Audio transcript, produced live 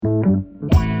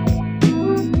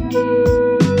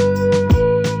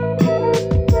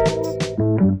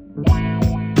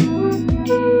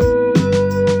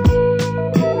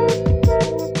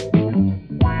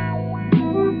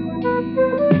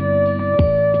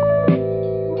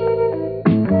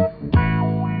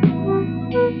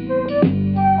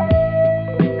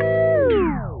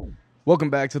Welcome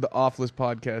back to the Offlist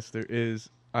Podcast.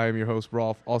 I am your host,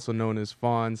 Rolf, also known as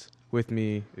Fonz. With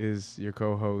me is your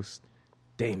co-host,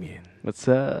 Damien. What's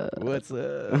up? What's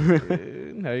up,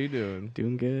 dude? How you doing?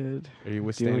 Doing good. Are you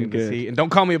withstanding this heat? And don't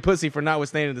call me a pussy for not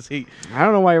withstanding this heat. I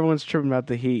don't know why everyone's tripping about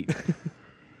the heat.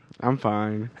 I'm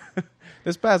fine.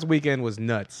 This past weekend was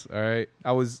nuts, all right?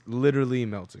 I was literally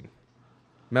melting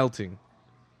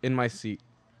in my seat.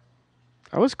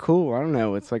 I was cool. I don't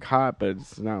know. It's like hot, but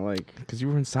it's not like... Because you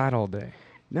were inside all day.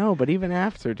 No, but even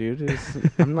after, dude,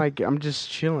 I'm just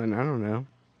chilling. I don't know.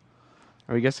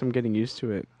 I guess I'm getting used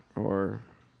to it or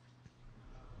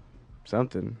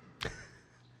something.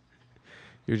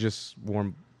 You're just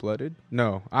warm-blooded?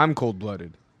 No, I'm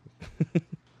cold-blooded. I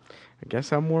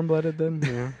guess I'm warm-blooded then,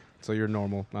 yeah. So you're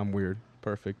normal. I'm weird.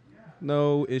 Perfect.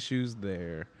 No issues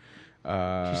there. You're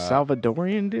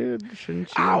Salvadorian, dude? Shouldn't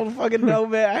you? I don't fucking know,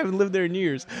 man. I haven't lived there in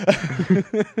years.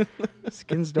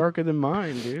 Skin's darker than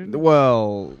mine, dude.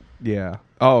 Well, yeah.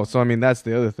 Oh, so I mean, that's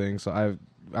the other thing. So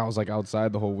I was like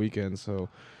outside the whole weekend, so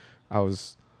I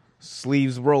was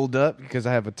sleeves rolled up because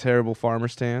I have a terrible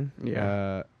farmer's tan.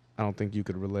 Yeah. I don't think you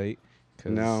could relate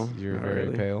because you're not very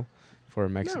really. pale for a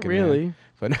Mexican Not really. man.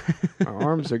 But My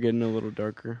arms are getting a little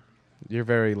darker. You're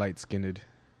very light-skinned.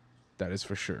 That is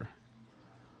for sure.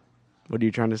 What are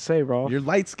you trying to say, Rolf? You're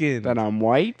light-skinned. That I'm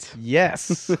white?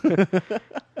 Yes.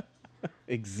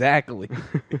 Exactly.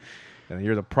 And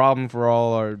you're the problem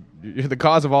for you're the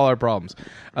cause of all our problems.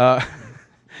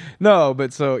 No,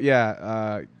 but so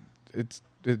yeah, it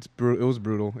was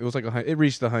brutal. It was like it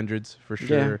reached the hundreds for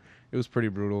sure. Yeah. It was pretty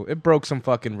brutal. It broke some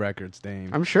fucking records,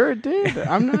 Dame. I'm sure it did.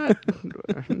 I'm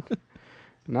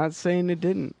not saying it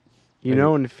didn't. You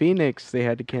know, in Phoenix, they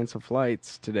had to cancel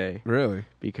flights today Really?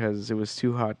 because it was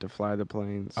too hot to fly the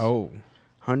planes. Oh.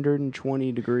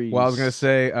 120 degrees. Well, I was gonna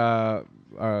say,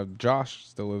 Josh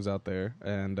still lives out there,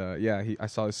 and I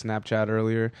saw his Snapchat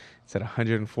earlier. It said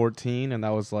 114, and that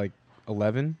was like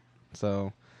 11.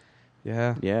 So,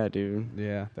 yeah. Yeah, dude.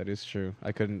 Yeah, that is true.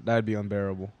 That'd be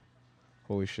unbearable.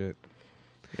 Holy shit.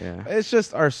 Yeah. It's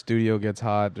just our studio gets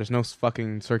hot. There's no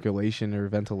fucking circulation or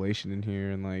ventilation in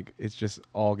here, and like it's just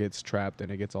all gets trapped,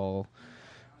 and it gets all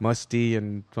musty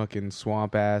and fucking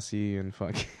swamp assy and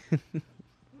fucking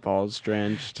Balls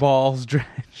drenched.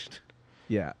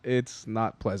 Yeah, it's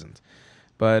not pleasant.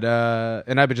 But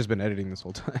and I've just been editing this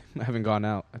whole time. I haven't gone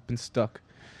out. I've been stuck.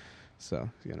 So,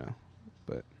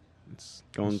 but it's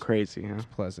Going crazy, huh? It's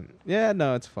pleasant. Yeah,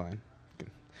 no, it's fine.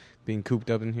 Being cooped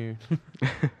up in here.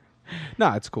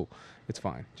 No, it's cool. It's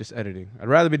fine. Just editing. I'd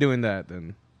rather be doing that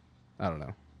than, I don't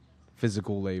know,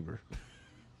 physical labor.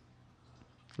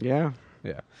 Yeah.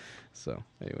 Yeah. So,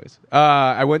 anyways.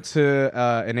 I went to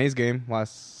an Eyez game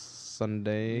last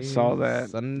Sunday. Saw that.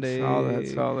 Saw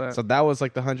that. So that was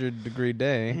like the 100-degree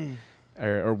day,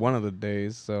 or one of the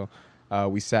days. So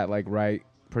we sat like right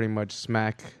pretty much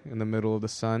smack in the middle of the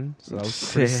sun. So that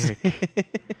was pretty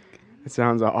sick. It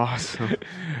sounds awesome.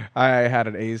 I had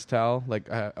an Eyez towel, like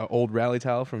an old rally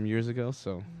towel from years ago.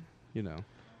 So,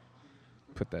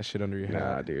 put that shit under your hat.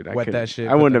 Nah, dude. Wet that shit.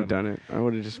 I wouldn't have done it. I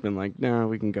would have just been like, no,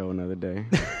 we can go another day.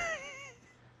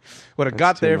 Would have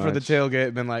got there for the tailgate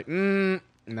and been like,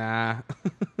 nah.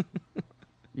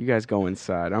 You guys go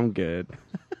inside. I'm good.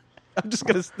 I'm just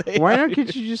going to stay Why out not? here.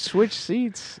 Could you just switch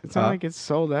seats? It's not like it's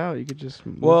sold out. You could just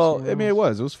move Well, somewhere I mean,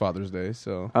 else. it was Father's Day,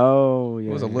 so Oh, yeah.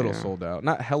 it was a little yeah. sold out.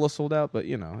 Not hella sold out, but,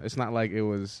 it's not like it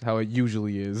was how it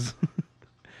usually is.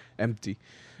 Empty.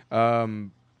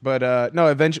 But no,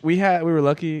 eventually we were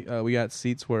lucky. We got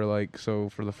seats where so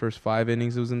for the first 5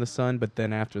 innings it was in the sun, but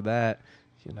then after that,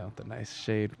 the nice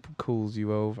shade cools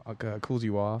you off,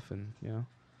 and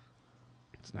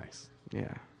it's nice.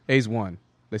 Yeah. A's won.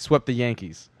 They swept the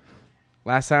Yankees.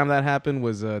 Last time that happened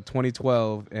was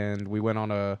 2012, and we went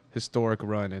on a historic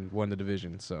run and won the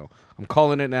division. So I'm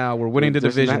calling it now. We're winning the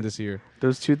division this year.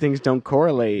 Those two things don't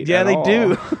correlate. Yeah, at they all.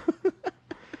 do.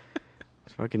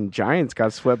 Fucking Giants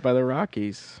got swept by the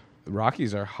Rockies. The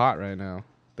Rockies are hot right now.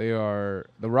 They are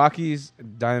the Rockies,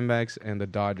 Diamondbacks, and the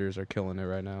Dodgers are killing it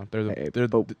right now.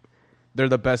 They're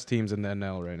the best teams in the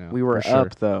NL right now. We were for sure.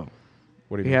 up though.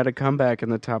 What do you We mean? had a comeback in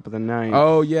the top of the ninth.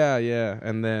 Oh yeah,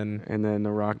 and then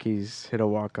the Rockies hit a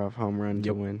walk-off home run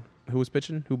to win. who was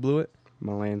pitching? Who blew it?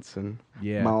 Melanson.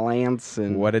 Yeah,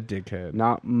 Melanson. what a dickhead.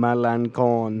 Not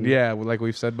Melancon. Yeah, like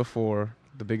we've said before,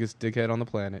 the biggest dickhead on the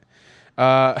planet.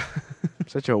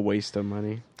 Such a waste of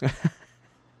money.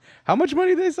 How much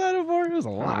money they signed him for? It was a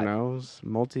lot. I don't know. It was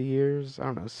multi-years. I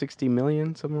don't know. 60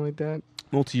 million, something like that.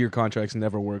 Multi-year contracts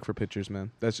never work for pitchers,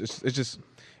 man.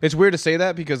 It's weird to say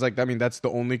that because that's the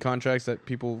only contracts that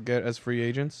people get as free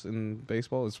agents in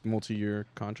baseball is multi-year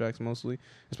contracts mostly,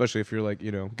 especially if you're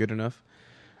good enough.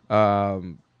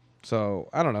 So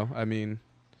I don't know. I mean,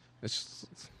 it's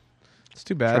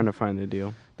too bad. Trying to find the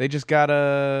deal. They just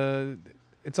gotta.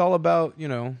 It's all about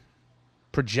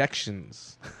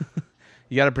projections.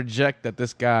 You got to project that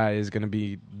this guy is going to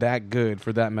be that good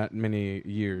for that many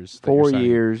years. 4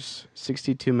 years,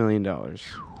 $62 million.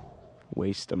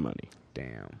 Waste of money.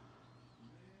 Damn.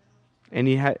 And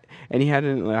he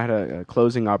hadn't had a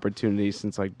closing opportunity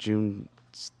since like June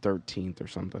 13th or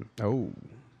something. Oh,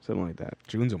 something like that.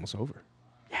 June's almost over.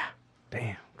 Yeah.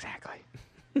 Damn. Exactly.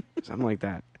 Something like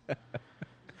that.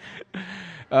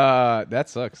 That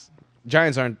sucks.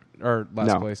 Giants are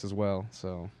last place as well,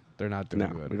 so. They're not doing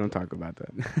good. We don't talk about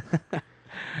that.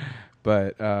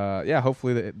 But yeah,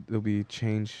 hopefully there'll be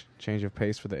change of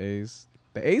pace for the A's.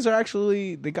 The A's are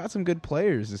actually they got some good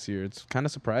players this year. It's kind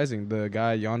of surprising. The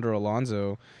guy Yonder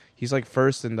Alonso, he's like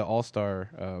first in the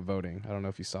All-Star voting. I don't know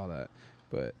if you saw that,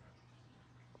 but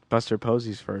Buster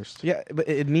Posey's first. Yeah, but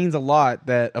it means a lot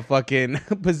that a fucking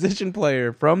position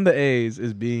player from the A's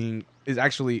is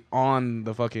actually on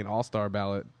the fucking All-Star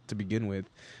ballot to begin with,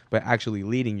 but actually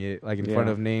leading it like in front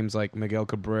of names like Miguel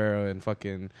Cabrera and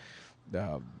fucking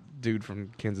dude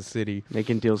from Kansas City.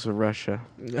 Making deals with Russia.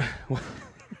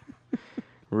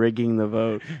 Rigging the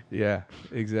vote. Yeah,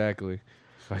 exactly.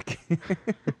 Fucking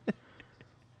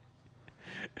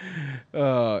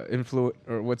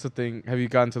or what's the thing? Have you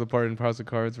gotten to the part in House of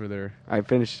Cards where they're... I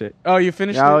finished it. Oh, you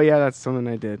finished it? Oh, yeah, that's something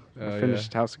I did. Oh, I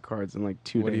finished House of Cards in like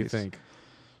 2 days. What do you think?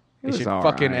 It should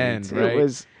fucking end,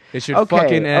 right? It should okay,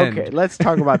 fucking end. Okay, let's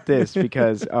talk about this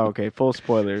because... full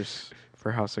spoilers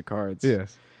for House of Cards.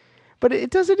 Yes. But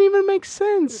it doesn't even make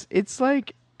sense. It's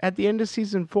like at the end of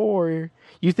season 4,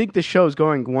 you think the show's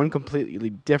going one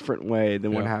completely different way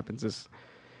than what happens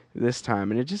this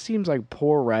time. And it just seems like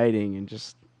poor writing and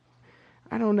just...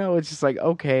 I don't know. It's just like,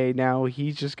 okay, now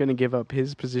he's just going to give up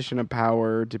his position of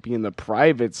power to be in the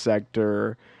private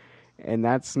sector. And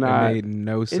that's not... It made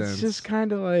no sense. It's just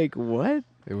kind of like, what?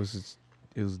 It was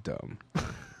dumb.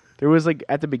 There was like,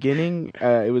 at the beginning,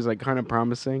 it was like kind of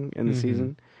promising in the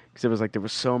season. Because it was like, there were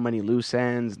so many loose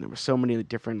ends and there were so many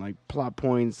different like plot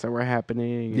points that were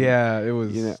happening. And, yeah, it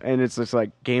was... and it's just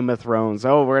like Game of Thrones.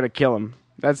 Oh, we're going to kill him.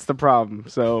 That's the problem.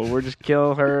 So we're just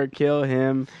kill her, kill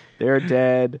him. They're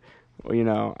dead.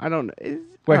 Well, I don't.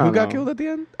 Wait, who got killed at the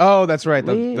end? Oh, that's right.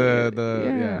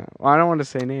 Yeah. Well, I don't want to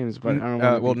say names, but I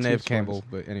don't want to Neve Campbell.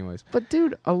 But anyways. But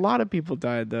dude, a lot of people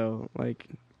died though. Like.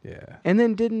 Yeah. And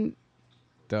then didn't.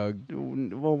 Doug.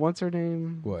 Well, what's her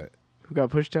name? What? Who got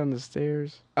pushed down the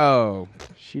stairs? Oh.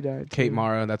 She died. Kate too.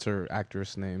 Mara. That's her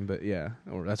actress name, but yeah,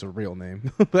 or that's a real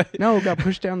name. No, got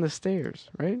pushed down the stairs,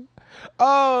 right?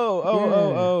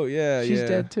 Oh, yeah. She's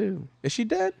dead too. Is she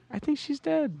dead? I think she's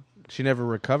dead. She never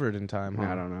recovered in time, huh?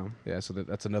 I don't know. Yeah, so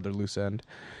that's another loose end.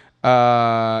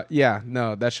 Yeah,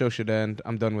 no, that show should end.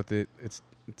 I'm done with it. It's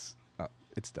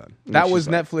done. And that was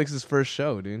like, Netflix's first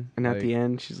show, dude. And at the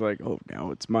end, she's like, "Oh,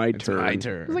 now it's my turn." My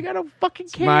turn. I was like, "I don't fucking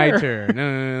care." My turn.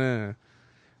 No.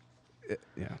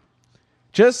 Yeah.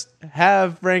 Just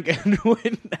have Frank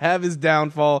Underwood have his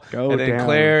downfall, and then down.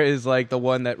 Claire is like the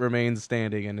one that remains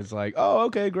standing, and is like, "Oh,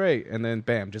 okay, great," and then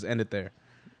bam, just end it there.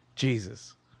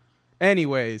 Jesus.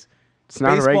 Anyways. It's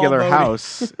not a regular voting.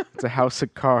 house. It's a house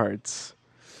of cards.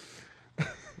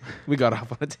 We got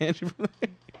off on a tangent from there.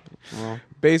 Well,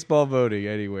 baseball voting,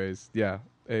 anyways. Yeah.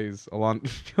 A's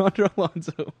Yonder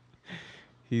Alonso.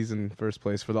 He's in first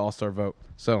place for the All-Star vote.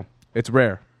 So, it's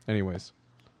rare. Anyways,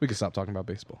 we can stop talking about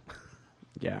baseball.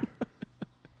 Yeah.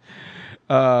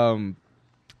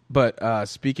 But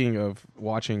speaking of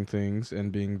watching things and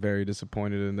being very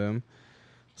disappointed in them,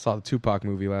 saw the Tupac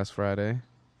movie last Friday.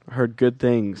 Heard good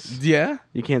things. Yeah,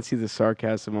 you can't see the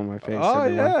sarcasm on my face. Oh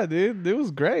everyone. Yeah, dude, it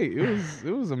was great.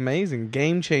 It was amazing.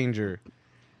 Game changer.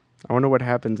 I wonder what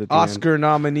happens at the Oscar end.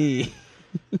 nominee.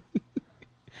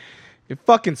 It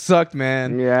fucking sucked,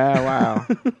 man. Yeah, wow.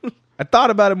 I thought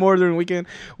about it more during the weekend.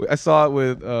 I saw it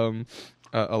with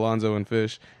Alonzo and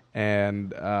Fish,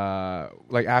 and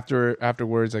like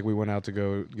afterwards, like we went out to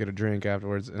go get a drink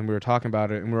afterwards, and we were talking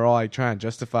about it, and we were all like trying to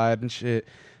justify it and shit.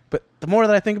 But the more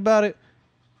that I think about it,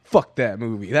 fuck that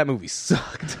movie. That movie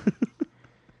sucked.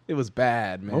 It was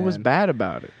bad, man. What was bad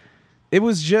about it? It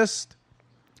was just...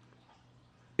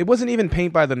 It wasn't even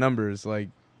paint by the numbers, like,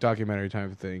 documentary type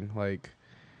of thing. Like,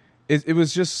 it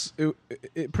was just...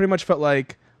 It pretty much felt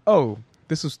like, oh,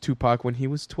 this was Tupac when he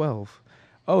was 12.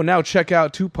 Oh, now check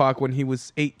out Tupac when he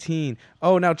was 18.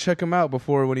 Oh, now check him out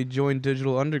before when he joined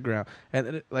Digital Underground.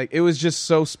 And, it was just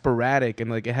so sporadic,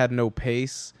 and, like, it had no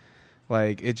pace.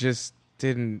 Like, it just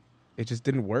didn't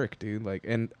work, dude. Like,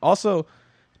 and also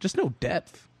just no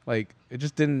depth. Like, it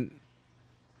just didn't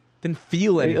Didn't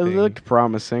feel It anything. looked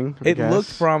promising. I It guess.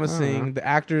 looked promising. The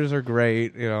actors are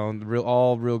great, you know,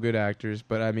 all real good actors.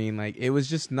 But I mean, like, it was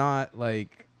just not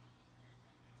like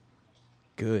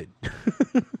good.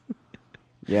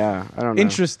 Yeah, I don't know.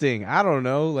 Interesting. I don't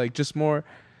know. Like, just more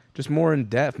in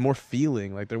depth, more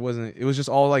feeling. Like, there wasn't. It was just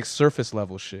all like surface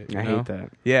level shit. I hate that.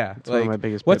 Yeah, It's like, one of my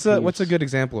biggest what's pet a peeves. good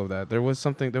example of that? There was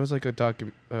something. There was like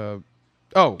a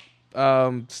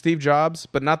Steve Jobs,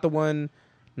 but not the one,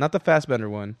 not the Fassbender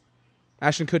one.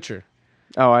 Ashton Kutcher.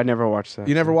 Oh, I never watched that.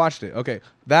 You never watched it? Okay,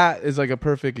 that is like a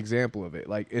perfect example of it.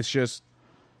 Like, it's just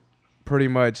pretty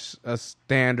much a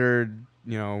standard,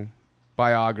 you know,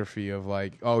 biography of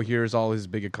like, oh, here's all his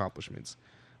big accomplishments,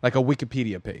 like a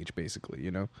Wikipedia page, basically,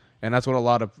 you know. And that's what a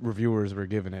lot of reviewers were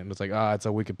giving it. And it's like, it's a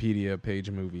Wikipedia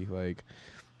page movie, like,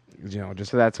 you know,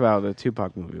 just So that's how the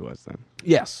Tupac movie was then.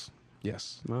 yes.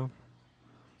 Well,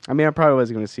 I mean, I probably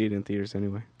wasn't going to see it in theaters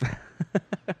anyway.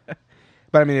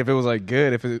 But I mean, if it was like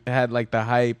good, if it had like the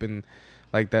hype and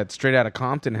like that Straight Outta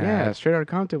Compton had, Yeah, Straight Outta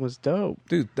Compton was dope.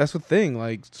 dude, that's the thing.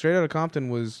 Like, Straight Outta Compton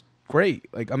was great,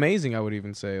 like amazing. I would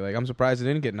even say, like, I'm surprised it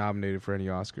didn't get nominated for any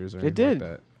Oscars or anything did. like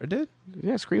that. Or did?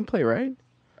 Yeah, screenplay, right?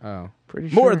 Oh, Pretty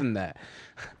sure. more than that.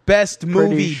 Best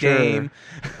movie, sure. Dame.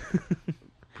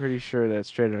 Pretty sure that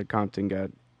Straight Outta Compton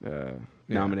got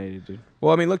nominated, dude.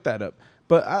 Well, I mean, look that up.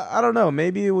 But I don't know.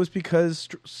 Maybe it was because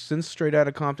since Straight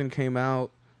Outta Compton came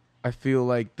out, I feel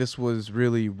like this was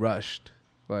really rushed.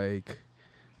 Like,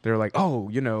 they're like, oh,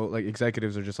 you know, like,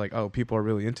 executives are just like, oh, people are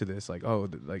really into this. Like, oh,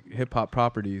 like, hip hop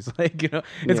properties. Like, you know,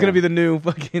 it's going to be the new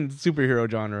fucking superhero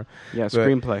genre. Yeah, But-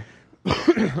 screenplay.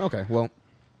 Okay, well,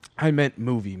 I meant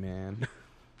movie, man.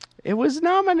 It was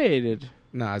nominated.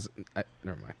 Nah,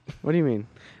 never mind. What do you mean?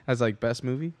 As like best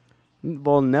movie?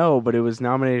 Well, no, but it was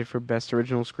nominated for Best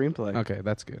Original Screenplay, Okay,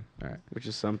 that's good. All right. which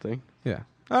is something. Yeah.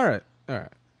 All right.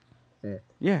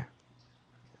 Yeah.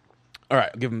 All right,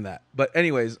 I'll give him that. But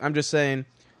anyways, I'm just saying,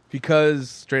 because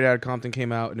Straight Outta Compton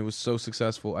came out and it was so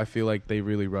successful, I feel like they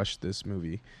really rushed this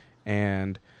movie.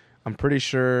 And I'm pretty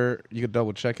sure you could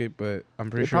double check it, but I'm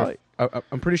pretty sure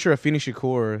I'm pretty sure Afeni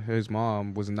Shakur, his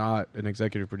mom, was not an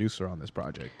executive producer on this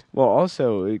project. Well,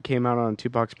 also it came out on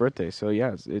Tupac's birthday, so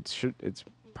yeah, it's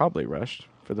probably rushed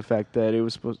for the fact that it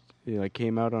was supposed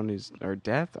came out on his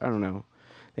death. I don't know,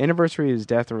 the anniversary of his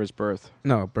death or his birth.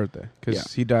 No, birthday, because Yeah,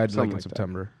 he died like something in like that.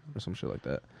 September or some shit like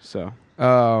that. So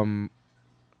Um,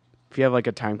 if you have like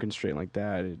a time constraint like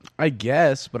that, I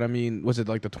guess, but I mean, was it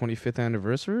like the 25th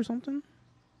anniversary or something?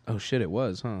 Oh shit, it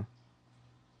was, huh?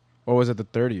 Or was it the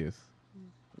 30th?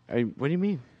 what do you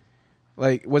mean?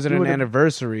 Like, was it You an would've-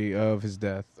 anniversary of his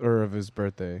death or of his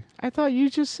birthday? I thought you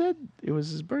just said it was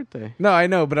his birthday. No, I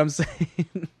know, but I'm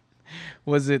saying,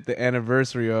 was it the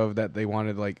anniversary of that they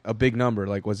wanted like a big number?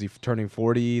 Like, was he turning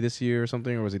 40 this year or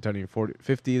something? Or was he turning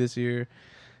 50 this year?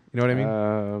 You know what I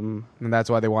mean? And that's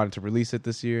why they wanted to release it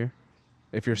this year?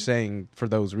 If you're saying for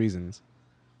those reasons.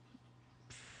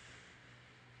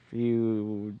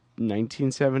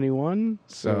 1971.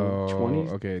 So, 20.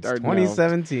 okay, it's or no.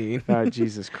 2017. Oh,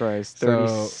 Jesus Christ. So-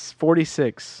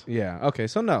 46. Yeah. Okay.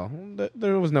 So no,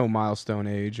 there was no milestone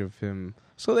age of him.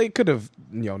 So they could have,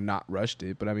 not rushed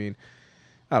it. But I mean,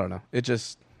 I don't know. It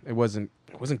wasn't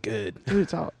good. Dude,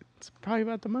 it's probably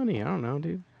about the money. I don't know,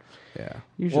 dude. Yeah.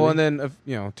 Usually. Well, and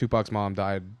then Tupac's mom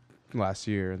died last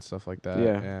year and stuff like that.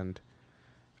 Yeah. And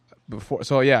before,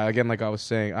 so yeah, again, like I was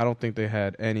saying, I don't think they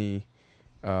had any,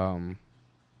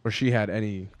 or she had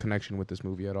any connection with this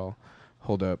movie at all.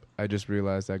 Hold up, I just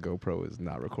realized that GoPro is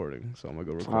not recording, so I'm gonna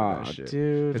go record that shit.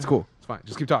 Dude. It's cool. It's fine.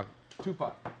 Just keep talking.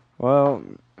 Tupac. Well,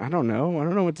 I don't know. I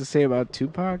don't know what to say about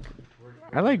Tupac.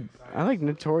 I like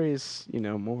Notorious,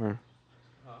 more.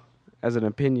 As an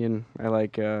opinion, I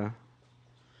like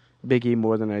Biggie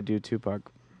more than I do Tupac.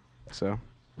 So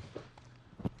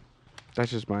that's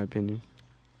just my opinion.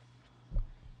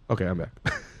 Okay, I'm back.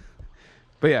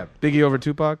 But yeah, Biggie over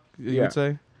Tupac, you would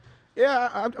say? Yeah,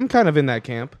 I'm kind of in that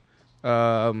camp.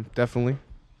 Definitely.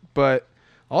 But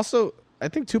also, I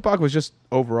think Tupac was just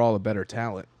overall a better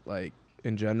talent, like,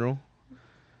 in general.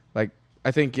 Like,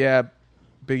 I think,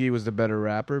 Biggie was the better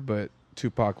rapper, but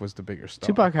Tupac was the bigger star.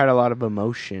 Tupac had a lot of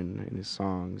emotion in his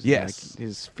songs. Yes. Like,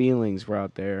 his feelings were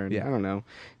out there. And Yeah. I don't know.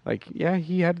 Like, yeah,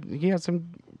 he had some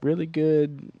really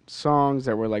good songs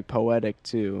that were, like, poetic,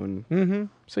 too. And Mm-hmm.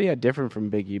 so, yeah, different from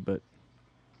Biggie, but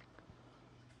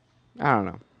I don't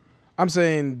know. I'm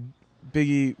saying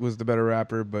Biggie was the better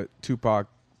rapper, but Tupac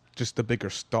just the bigger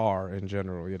star in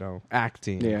general,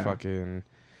 acting, Yeah. fucking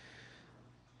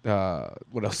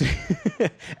what else?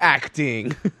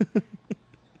 Acting.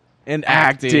 And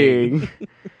acting.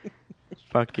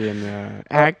 Fucking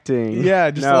acting.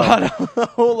 Yeah, just a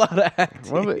whole lot of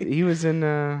acting. He was in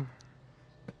that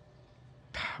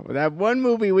one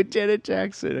movie with Janet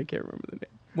Jackson. I can't remember the name.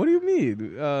 What do you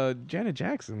mean? Janet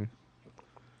Jackson.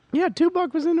 Yeah,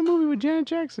 Tupac was in a movie with Janet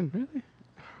Jackson. Really?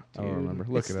 I don't remember.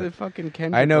 Look at the it. fucking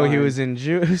Kendrick I know line. he was in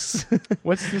Juice.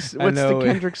 What's this? What's the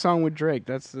Kendrick song with Drake?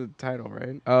 That's the title,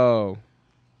 right? Oh,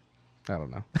 I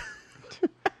don't know.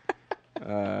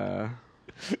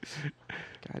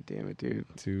 God damn it, dude.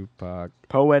 Tupac.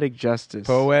 Poetic Justice.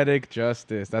 Poetic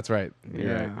Justice. That's right. You're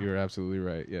Yeah. right. You're absolutely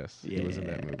right. Yes, Yeah. he was in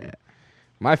that movie.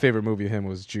 My favorite movie of him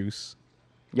was Juice.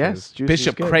 Yes, Juice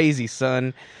Bishop is good. Crazy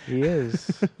Son. He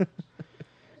is.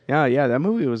 yeah, that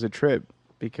movie was a trip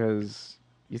because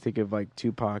you think of like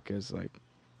Tupac as like,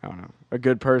 I don't know, a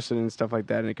good person and stuff like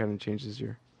that, and it kind of changes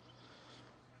your,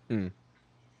 I don't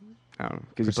know,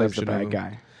 because he plays the Perception of him. bad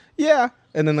guy. Yeah,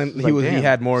 and then he like, was damn. he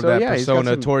had more of So, that yeah, he's got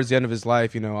persona some- towards the end of his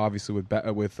life. You know, obviously with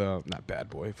not Bad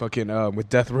Boy, fucking with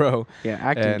Death Row. Yeah,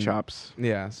 acting And- chops.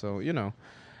 Yeah, so you know,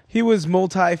 he was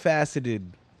multifaceted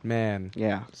man.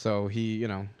 Yeah. So he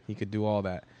could do all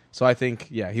that. So I think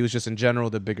he was just in general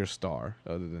the bigger star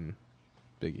other than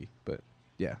Biggie. But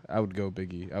yeah, I would go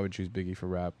Biggie. I would choose Biggie for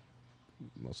rap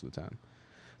most of the time.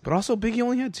 But also Biggie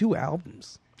only had 2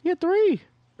 albums. Yeah, 3.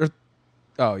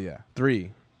 Oh yeah,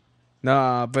 3.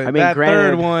 Nah, but I mean, that granted-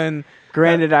 third one.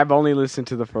 Granted, I've only listened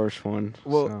to the first one.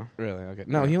 Well, so. really? Okay.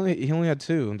 No, Yeah. he only had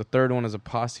 2, and the third one is a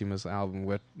posthumous album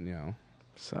with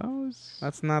So it's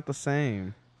that's not the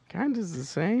same. kind of the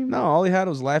same. No, all he had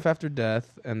was Life After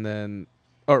Death, and then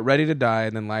Ready to Die,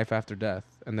 and then Life After Death,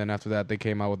 and then after that they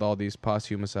came out with all these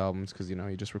posthumous albums because he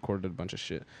just recorded a bunch of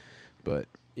shit, but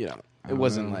it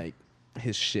wasn't like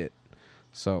his shit.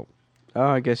 So Oh,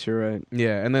 I guess you're right.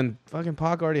 yeah, and then fucking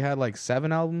Pac already had like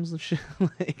 7 albums and shit.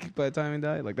 Like by the time he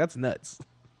died, like that's nuts.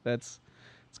 It's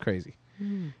crazy.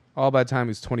 All by the time he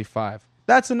was 25.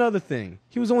 That's another thing.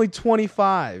 He was only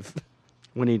 25.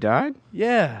 When he died?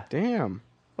 Yeah, Damn.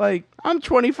 like I'm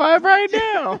 25 right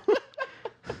now.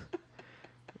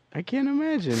 I can't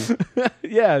imagine.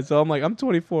 yeah. So I'm like, I'm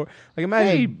 24. Like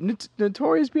imagine. Hey,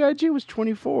 Notorious B.I.G. was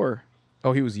 24.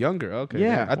 Oh, he was younger. Okay.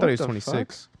 Yeah, I thought what he was the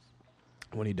 26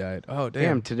 when he died. Oh, Damn,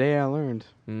 damn. today I learned.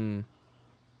 Mm.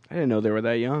 I didn't know they were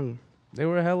that young. They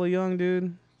were hella young,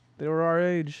 dude. They were our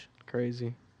age.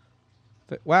 Crazy.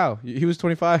 Wow, he was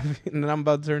 25, and then I'm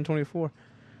about to turn 24.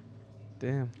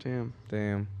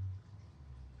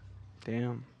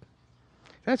 Damn.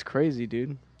 That's crazy,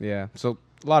 dude. Yeah. So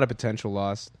a lot of potential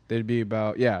lost. They'd be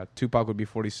about Tupac would be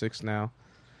 46 now.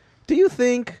 Do you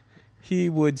think he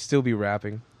would still be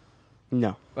rapping?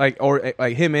 No. Like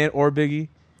him or Biggie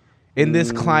in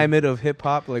this climate of hip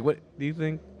hop? Like, what do you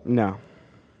think? No.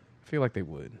 I feel like they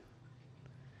would,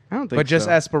 I don't think but just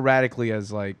so. as sporadically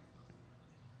as like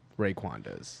Raekwon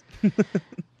does.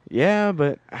 Yeah,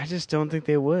 but I just don't think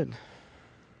they would.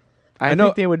 I I know-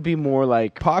 think they would be more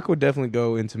like... Pac would definitely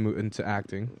go into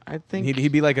acting. I think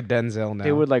He'd be like a Denzel now.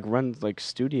 they would like run like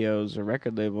studios or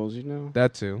record labels, you know?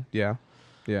 That too. Yeah.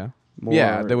 More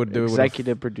Yeah, they would do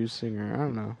executive producing or I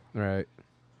don't know. Right.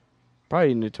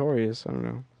 Probably Notorious, I don't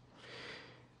know.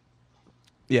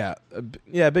 Yeah.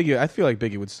 Biggie. I feel like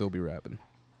Biggie would still be rapping.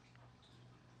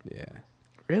 Yeah.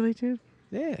 Really, dude?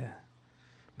 Yeah.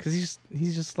 Because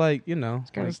he's just like, He's gotta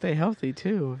like- stay healthy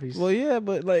too. If he's well, yeah,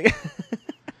 but like,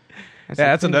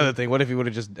 that's another thing. What if he would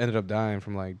have just ended up dying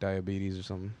from like diabetes or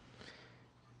something?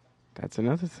 That's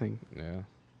another thing. Yeah.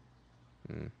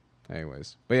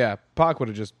 Anyways, but yeah, Pac would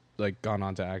have just like gone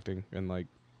on to acting and like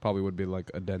probably would be like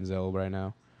a Denzel right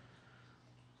now.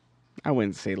 I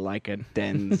wouldn't say like a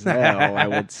Denzel. I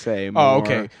would say more. Oh,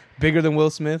 okay. Bigger than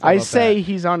Will Smith? How I about say that?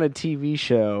 he's on a TV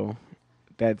show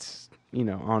that's,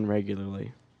 on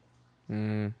regularly.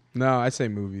 No, I say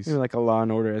movies. Like a Law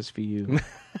and Order SVU.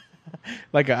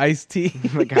 Like an iced tea.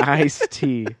 Like an iced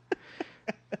tea.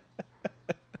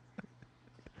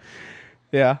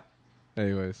 Yeah.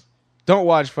 Anyways. Don't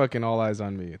watch fucking All Eyes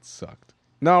on Me. It sucked.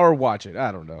 No, or watch it.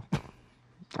 I don't know.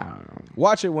 I don't know.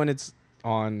 Watch it when it's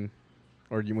on,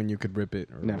 or when you could rip it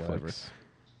or whatever. Netflix.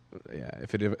 Yeah,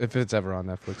 if it's ever on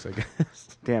Netflix, I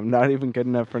guess. Damn, not even good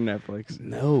enough for Netflix.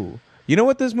 No. You know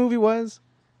what this movie was?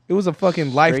 It was a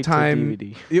fucking Straight to Lifetime.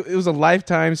 DVD. It was a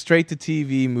Lifetime straight to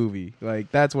TV movie.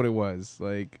 Like that's what it was.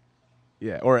 Like,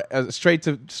 yeah, or a straight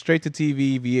to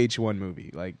TV VH1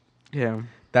 movie. Like Yeah.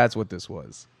 that's what this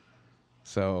was.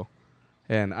 So,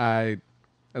 and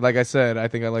like I said, I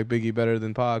think I like Biggie better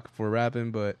than Pac for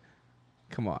rapping, but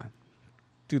come on,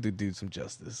 do the dude some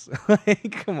justice.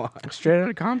 Like, come on. Straight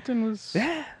Outta Compton was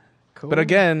Yeah. cool. But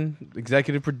again,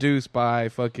 executive produced by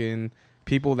fucking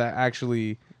people that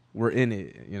actually were in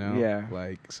it, you know? Yeah.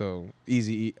 Like, so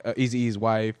Eazy-E's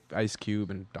wife, Ice Cube,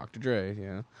 and Dr. Dre, you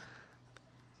know?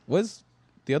 Was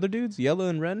the other dudes, Yella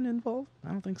and Ren, involved? I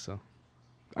don't think so.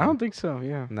 I don't think so.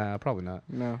 Yeah. Nah, probably not.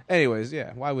 No. Anyways,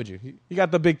 yeah, why would you? You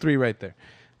got the big three right there.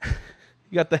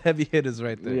 You got the heavy hitters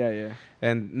right there. Yeah.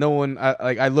 And no one,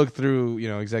 I looked through, you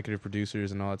know, executive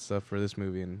producers and all that stuff for this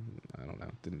movie, and I don't know,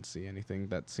 didn't see anything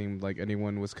that seemed like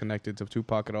anyone was connected to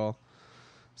Tupac at all.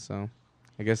 So,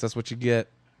 I guess that's what you get.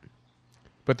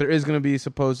 But there is going to be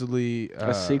supposedly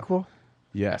a sequel.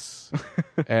 Yes,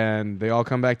 and they all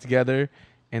come back together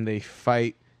and they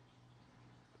fight.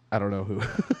 I don't know who.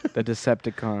 The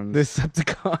Decepticons.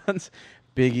 Decepticons.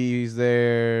 Biggie's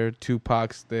there,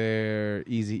 Tupac's there,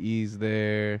 Eazy-E's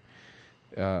there.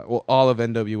 Well, all of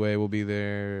NWA will be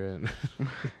there, and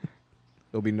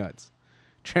it'll be nuts.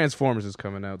 Transformers is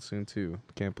coming out soon too.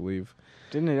 Can't believe.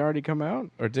 Didn't it already come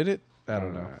out? Or did it? I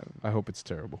don't know. I hope it's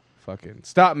terrible. Fucking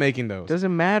stop making those.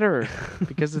 Doesn't matter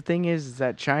because the thing is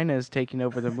that China is taking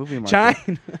over the movie market.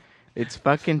 China. It's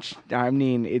fucking. I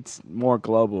mean, it's more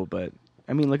global, but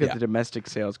I mean, look at the domestic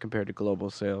sales compared to global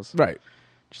sales. Right.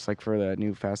 Just like for the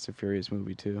new Fast and Furious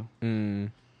movie too.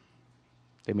 Mm.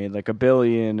 They made like $1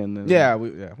 billion, and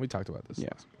then we talked about this. Yeah.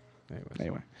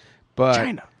 Anyway, but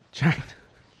China.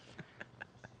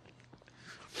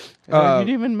 You didn't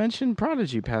even mention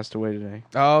Prodigy passed away today.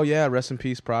 Oh yeah, rest in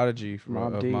peace, Prodigy from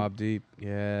Mobb Deep.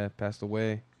 Yeah, passed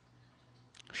away.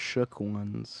 Shook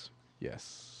Ones.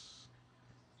 Yes.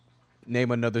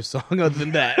 Name another song other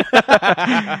than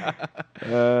that.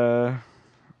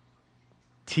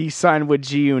 He signed with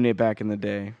G Unit back in the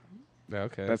day.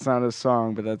 Okay. That's not a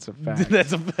song, but that's a fact.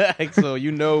 That's a fact. So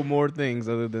you know more things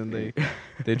other than they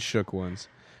did Shook Ones.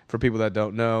 For people that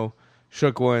don't know,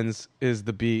 Shook Ones is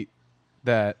the beat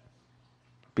that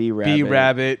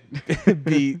B-Rabbit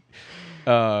beat.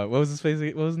 What was his face?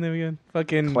 What was his name again?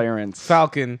 Fucking Clarence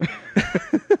Falcon.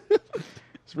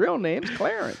 His real name's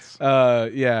Clarence.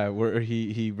 Yeah, where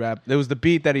he rapped. It was the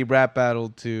beat that he rap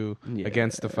battled to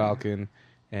against the Falcon,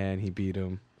 and he beat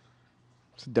him.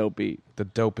 It's a dope beat. The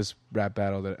dopest rap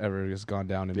battle that ever has gone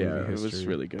down in movie history. It was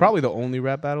really good. Probably the only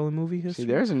rap battle in movie history. See,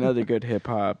 there's another good hip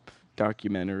hop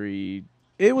documentary.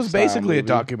 It was basically a movie.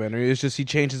 Documentary. It's just he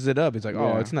changes it up. It's like,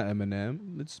 oh, it's not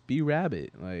Eminem. It's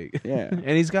B-Rabbit. Like, yeah. And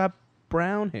he's got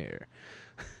brown hair.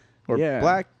 Or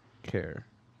black hair.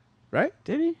 Right?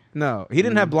 Did he? No. He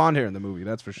didn't have blonde hair in the movie,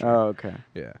 that's for sure. Oh, okay.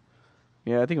 Yeah.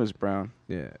 Yeah, I think it was brown.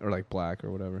 Yeah. Or like black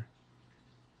or whatever.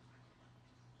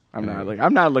 I'm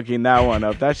not looking that one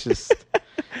up. That's just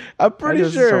I'm pretty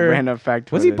sure. Some random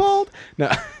fact. Was he bald?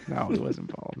 No. No, he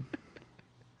wasn't bald.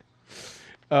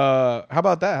 How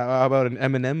about that? How about an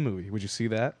Eminem movie? Would you see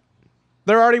that?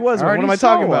 There already was one. What am I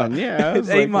talking about? Yeah, it's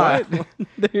 8 Mile.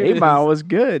 8 Mile was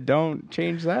good. Don't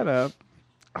change that up.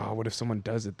 Oh, what if someone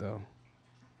does it though?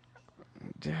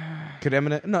 Could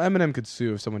Eminem? No, Eminem could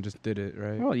sue if someone just did it,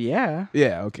 right? Well, yeah.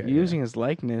 Yeah. Okay. Using his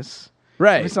likeness.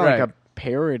 Right. It's not like a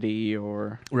parody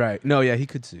or. Right. No. Yeah. He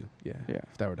could sue. Yeah. Yeah.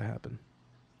 If that were to happen.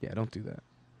 Yeah. Don't do that.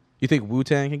 You think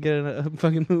Wu-Tang can get a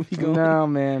fucking movie going? No,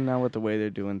 man. Not with the way they're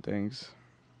doing things.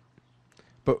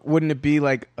 But wouldn't it be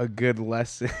like a good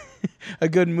lesson, a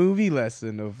good movie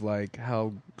lesson of like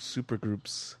how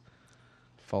supergroups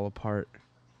fall apart?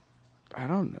 I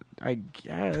don't know. I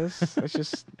guess. It's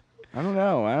just, I don't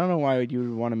know. I don't know why you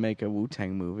would want to make a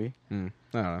Wu-Tang movie. I don't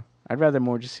know. I'd rather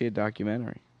more just see a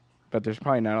documentary. But there's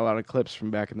probably not a lot of clips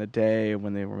from back in the day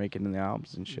when they were making the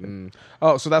albums and shit.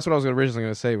 Oh, so that's what I was originally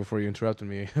going to say before you interrupted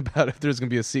me about if there's going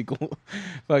to be a sequel.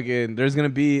 Fucking, there's going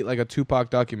to be like a Tupac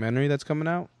documentary that's coming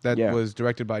out that was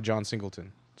directed by John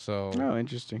Singleton. So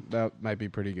interesting. That might be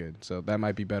pretty good. So that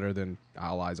might be better than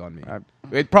All Eyes on Me.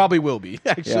 It probably will be,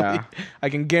 actually. Yeah. I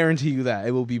can guarantee you that.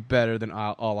 It will be better than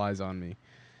All Eyes on Me.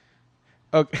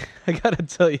 Okay, I gotta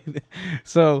tell you.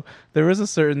 So there was a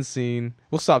certain scene.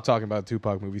 We'll stop talking about the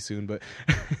Tupac movie soon, but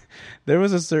there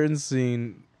was a certain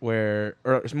scene or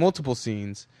multiple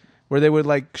scenes where they would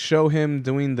like show him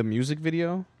doing the music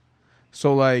video.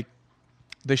 So like,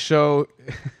 they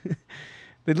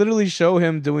literally show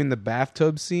him doing the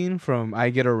bathtub scene from I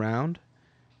Get Around.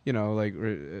 You know, like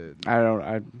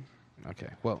Okay,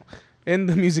 well, in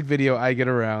the music video I Get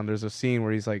Around, there's a scene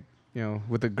where he's like, you know,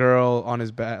 with a girl on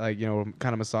his back, like, you know,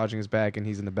 kind of massaging his back, and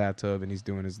he's in the bathtub and he's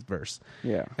doing his verse.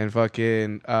 Yeah. And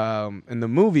fucking, in the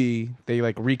movie, they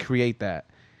like recreate that,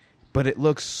 but it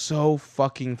looks so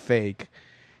fucking fake.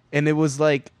 And it was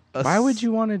like, why would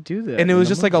you want to do that? And it was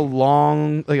just like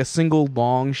a single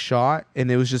long shot,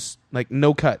 and it was just like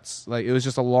no cuts. Like it was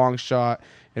just a long shot,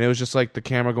 and it was just like the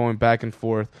camera going back and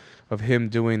forth of him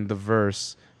doing the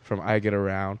verse from I Get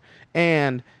Around.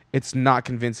 And it's not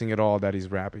convincing at all that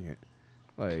he's rapping it.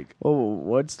 Like, well,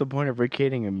 what's the point of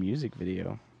recreating a music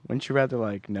video? Wouldn't you rather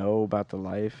like know about the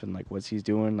life and like what he's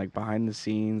doing like behind the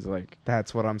scenes? Like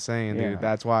that's what I'm saying, Yeah. dude.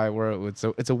 That's why it's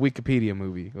a Wikipedia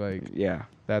movie. Like, yeah,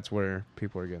 that's where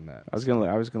people are getting that. I was gonna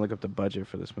look up the budget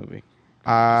for this movie. Seems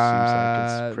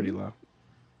like it's pretty low.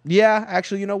 Yeah,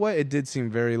 actually, you know what? It did seem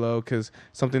very low because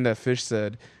something that Fish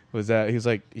said was that he's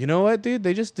like, you know what, dude?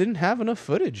 They just didn't have enough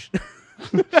footage.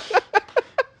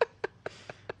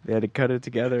 They had to cut it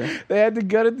together. They had to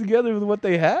gut it together with what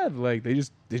they had. Like it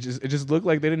just looked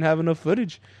like they didn't have enough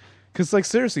footage. Cause like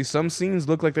seriously, some scenes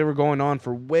looked like they were going on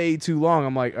for way too long.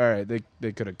 I'm like, all right,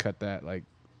 they could have cut that like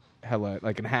hella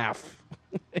like in half.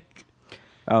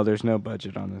 Oh, there's no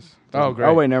budget on this. Oh, great.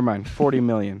 Oh wait, never mind. 40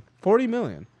 million. 40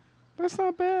 million. That's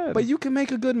not bad. But you can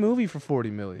make a good movie for 40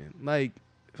 million. Like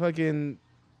fucking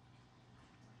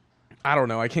I don't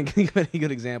know. I can't think of any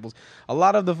good examples. A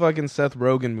lot of the fucking Seth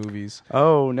Rogen movies.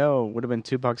 Oh no, would have been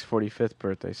Tupac's 45th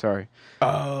birthday. Sorry.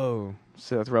 Oh,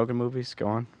 Seth Rogen movies. Go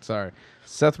on. sorry.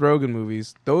 Seth Rogen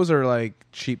movies. Those are like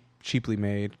cheaply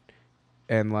made,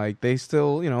 and like they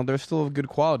still, they're still of good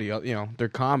quality. They're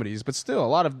comedies, but still, a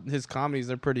lot of his comedies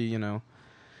they're pretty,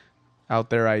 out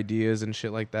there ideas and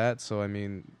shit like that. So I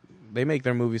mean, they make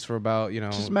their movies for about,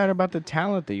 It's just a matter about the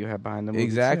talent that you have behind the movie.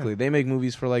 Exactly. Too. They make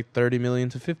movies for like 30 million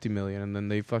to 50 million, and then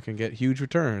they fucking get huge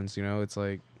returns. It's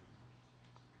like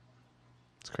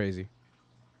it's crazy.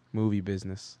 Movie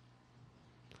business.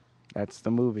 That's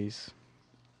the movies.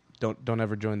 Don't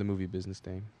ever join the movie business,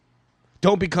 Dane.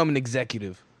 Don't become an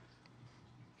executive,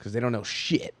 because they don't know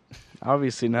shit.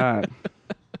 Obviously not.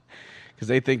 Because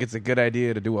they think it's a good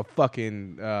idea to do a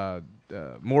fucking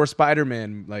more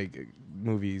Spider-Man like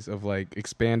movies of like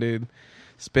expanded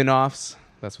spin-offs.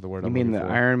 That's what the word You I'm mean the looking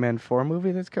for. Iron Man 4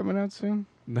 movie that's coming out soon?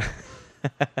 I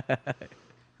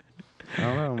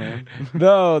don't know, man.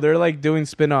 No, they're like doing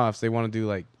spin-offs. They want to do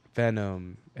like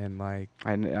Venom and like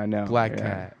I know. Black yeah.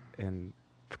 Cat and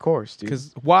Of course, dude.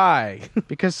 because why?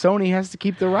 Because Sony has to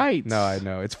keep the rights. No, I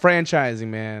know it's franchising,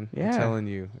 man. Yeah. I'm telling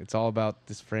you, it's all about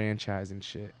this franchising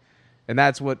shit, and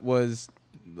that's what was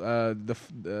what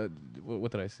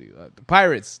did I see? The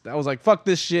Pirates. I was like, fuck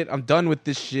this shit. I'm done with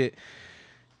this shit.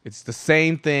 It's the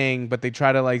same thing, but they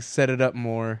try to like set it up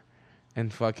more,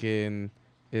 and fucking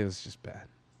it was just bad.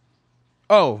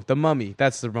 Oh, The Mummy.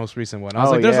 That's the most recent one. I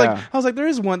was like, there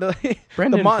is one.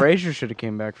 Brendan Fraser should have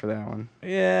came back for that one.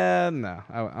 Yeah, no.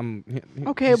 I'm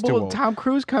Okay, he's too well, old. Tom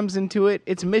Cruise comes into it.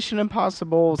 It's Mission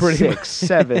Impossible Pretty 6, much.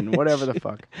 7, whatever the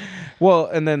fuck. Well,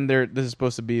 and then this is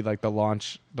supposed to be like the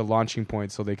launching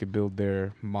point, so they could build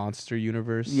their monster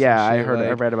universe. Yeah, and I shit, heard. I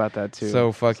like- read about that too. So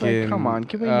It's like, fucking come on,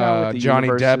 can we now with the Johnny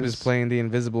Depp universes? is playing the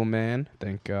Invisible Man.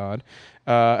 Thank God.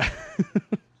 Wait,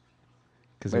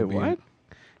 Wait, what?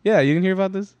 Yeah, you didn't hear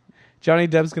about this? Johnny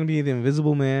Depp's gonna be the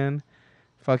Invisible Man.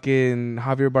 Fucking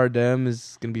Javier Bardem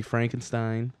is gonna be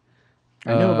Frankenstein.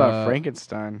 I know about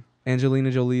Frankenstein. Angelina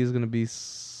Jolie is gonna be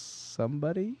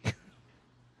somebody.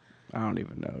 I don't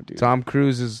even know, dude. Tom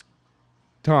Cruise is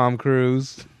Tom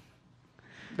Cruise.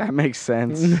 That makes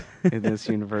sense in this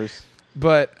universe.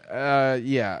 But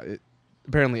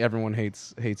apparently everyone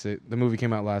hates it. The movie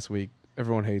came out last week.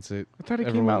 Everyone hates it. I thought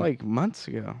it came out like months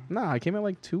ago. Nah, it came out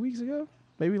like 2 weeks ago.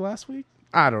 Maybe last week.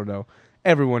 I don't know.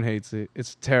 Everyone hates it.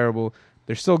 It's terrible.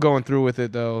 They're still going through with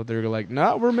it though. They're like,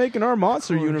 nah, we're making our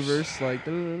monster universe. Like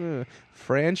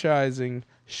franchising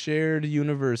shared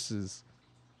universes.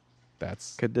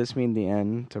 Could this mean the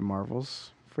end to Marvel's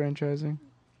franchising?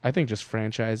 I think just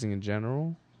franchising in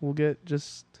general will get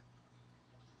just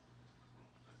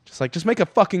make a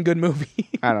fucking good movie.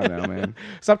 I don't know, man.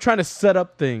 Stop trying to set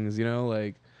up things,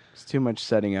 like It's too much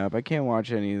setting up. I can't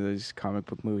watch any of these comic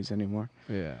book movies anymore.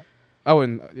 yeah. Oh,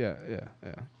 and yeah.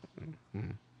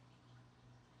 Mhm.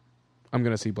 I'm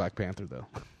gonna see Black Panther though.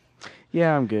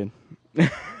 Yeah, I'm good.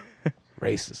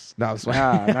 Racist. No, it's fine.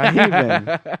 Nah, not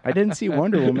even. I didn't see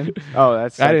Wonder Woman. Oh,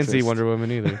 that's sexist. I didn't see Wonder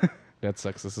Woman either. That's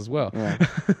sexist as well. Yeah.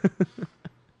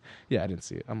 Yeah, I didn't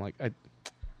see it. I'm like,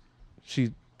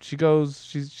 she goes,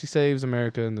 she saves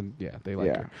America, and then they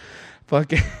like her.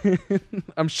 Fucking,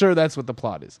 I'm sure that's what the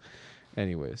plot is.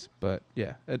 Anyways, but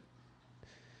yeah,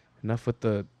 enough with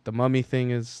the Mummy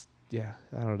thing. Is I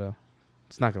don't know.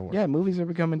 It's not gonna work. Yeah, movies are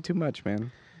becoming too much,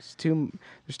 man.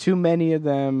 There's too many of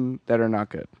them that are not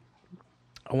good.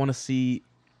 I want to see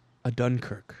a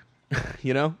Dunkirk.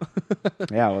 Yeah,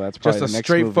 well, that's probably just a the next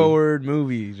straightforward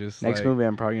movie. Just next like, movie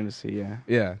I'm probably going to see, yeah.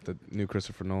 Yeah, the new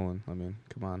Christopher Nolan. I mean,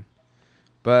 come on.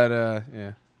 But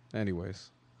anyways.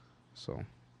 So,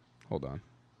 hold on.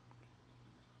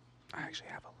 I actually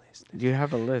have a list. Do you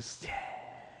have a list? Yeah.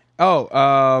 Oh,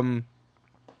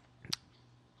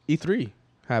 E3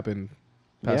 happened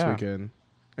past weekend.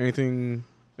 Anything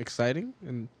exciting?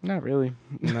 And Not really.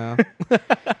 no.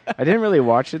 I didn't really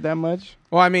watch it that much.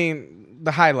 Well, I mean,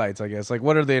 the highlights, I guess. Like,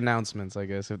 what are the announcements, I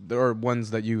guess, or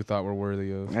ones that you thought were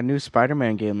worthy of? A new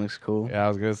Spider-Man game looks cool. Yeah, I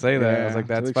was gonna say that. I was Yeah, like,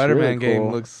 that it looks Spider-Man really game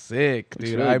cool. looks sick,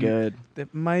 It's dude. really good.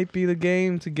 That might be the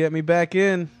game to get me back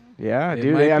in. Yeah, It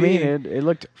dude. might I mean, be. it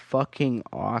looked fucking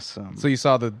awesome. So you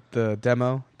saw the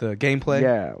demo, the gameplay,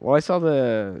 Yeah. Well, I saw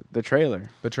the trailer.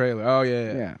 the trailer. Oh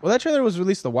yeah. Yeah. Well, that trailer was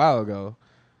released a while ago.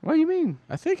 What do you mean?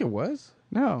 I think it was.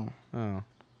 No. Oh.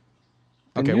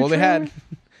 The Okay. new Well, they had. trailer?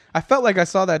 I felt like I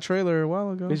saw that trailer a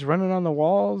while ago. He's running on the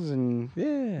walls and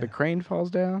Yeah. the crane falls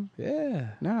down. Yeah.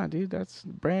 Nah, dude, that's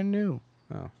brand new.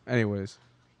 Oh. Anyways,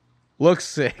 looks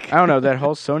sick. I don't know. That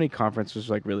whole Sony conference was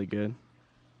like really good.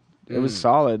 It was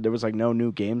solid. There was like no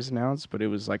new games announced, but it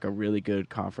was like a really good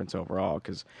conference overall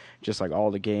because just like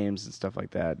all the games and stuff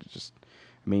like that. Just,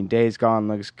 I mean, Days Gone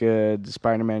looks good. The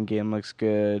Spider-Man game looks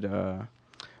good.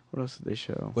 What else did they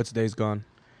show? What's Days Gone?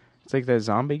 It's like the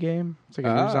zombie game. It's like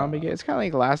a new zombie game. It's kind of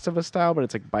like Last of Us style, but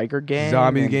it's like biker game.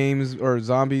 Zombie games or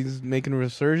zombies making a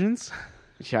resurgence?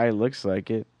 Yeah, it looks like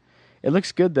it. It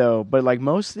looks good though, but like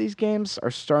most of these games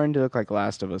are starting to look like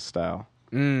Last of Us style.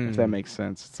 If that makes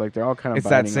sense. It's like they're all kind of. It's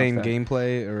that same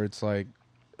gameplay, or it's like,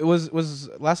 it was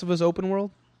Last of Us open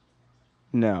world?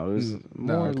 No, it was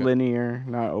more linear,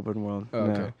 not open world. Oh,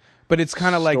 no. okay, but it's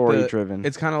kind of like story driven.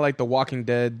 It's kind of like the Walking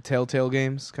Dead Telltale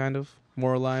games, kind of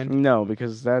more aligned. No,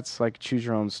 because that's like choose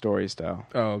your own story style.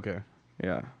 Oh, okay.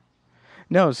 Yeah.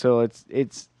 No, so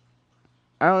it's.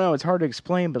 I don't know. It's hard to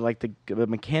explain, but like the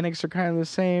mechanics are kind of the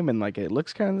same, and like it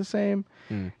looks kind of the same.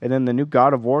 And then the new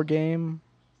God of War game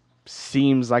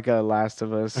seems like a Last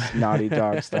of Us Naughty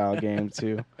Dog style game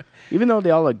too. Even though they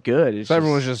all look good, it's So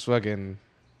everyone's just fucking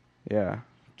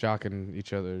jocking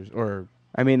each other, or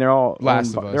I mean, they're all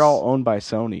Last of Us. they're all owned by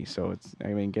Sony, so it's. I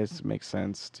mean, I guess it makes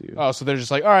sense to. oh, so they're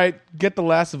just like, all right, get the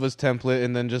Last of Us template,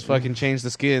 and then just fucking change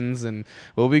the skins, and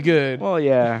we'll be good. Well,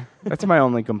 yeah, that's my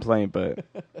only complaint, but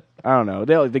I don't know.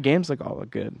 The games all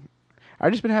look good. I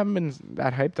just haven't been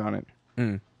that hyped on it.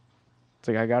 It's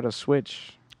like I got a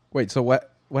Switch. Wait, so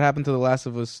what happened to the Last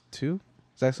of Us 2?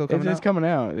 Is that still coming out? It's coming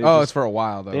out. It's for a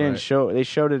while though. They didn't show. They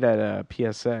showed it at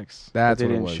PSX. That's but they what it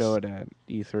didn't was. show it at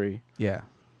E3. Yeah.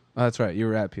 Oh, that's right. You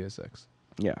were at PSX.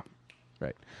 Yeah.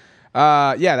 Right.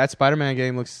 Yeah, that Spider-Man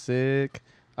game looks sick.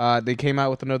 They came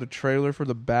out with another trailer for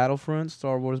the Battlefront,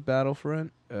 Star Wars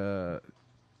Battlefront.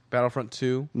 Battlefront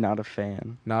 2. Not a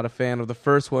fan. Not a fan of the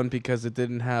first one because it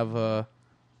didn't have a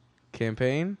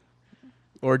campaign?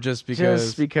 Or just because...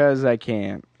 Just because I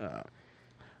can't.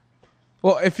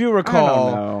 Well, if you I don't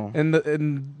recall, know.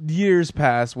 in years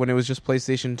past when it was just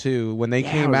PlayStation 2, when they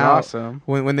came it was out, awesome.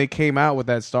 when they came out with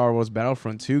that Star Wars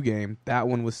Battlefront 2 game, that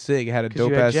one was sick. It had a 'Cause dope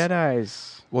you had ass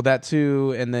Jedis. Well, that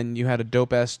too, and then you had a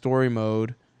dope ass story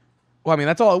mode. Well, I mean,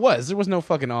 that's all it was. There was no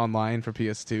fucking online for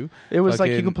PS2. It was like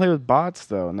you Fucking- could play with bots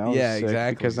though. And that was Yeah, sick,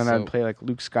 exactly. Because then So- I'd play like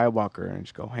Luke Skywalker and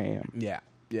just go ham. Yeah.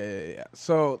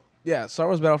 So, yeah, Star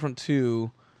Wars Battlefront 2,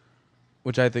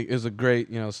 which I think is a great,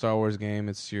 Star Wars game.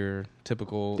 It's your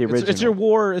typical The original. It's your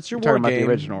war You're war talking about game. the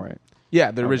original, right?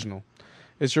 Yeah, the Okay. original.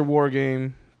 It's your war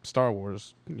game, Star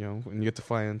Wars, and you get to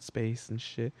fly in space and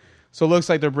shit. So it looks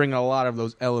like they're bringing a lot of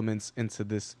those elements into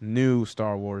this new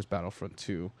Star Wars Battlefront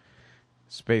 2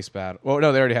 space battle. Well,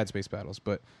 no, they already had space battles,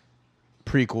 but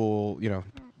prequel,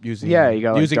 using You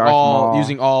got like using Darth Maul.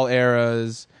 using all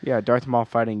eras. Yeah, Darth Maul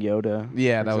fighting Yoda.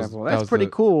 Yeah, for that was- example. that That's was pretty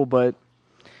the- cool, but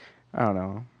I don't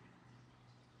know.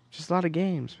 Just a lot of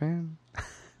games, man.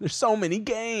 There's so many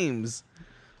games.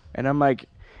 And I'm like,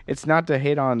 it's not to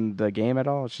hate on the game at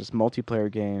all. It's just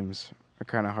multiplayer games are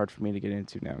kind of hard for me to get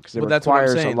into now because it Well, that's what I'm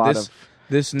requires a saying. lot of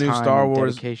This new time Star and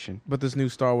Wars, dedication. but this new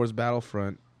Star Wars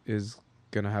Battlefront is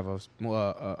gonna have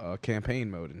a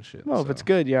campaign mode and shit. Well, if it's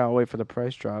good, yeah, I'll wait for the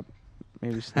price drop.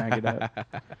 Maybe snag it up.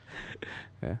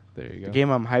 Yeah, there you go. The game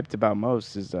I'm hyped about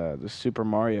most is the Super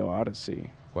Mario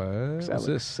Odyssey. What? 'Cause that What's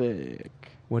looks this? sick.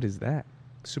 What is that?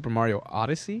 Super Mario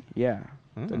Odyssey Yeah,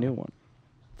 Oh. the new one.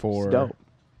 for It's dope.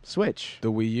 Switch.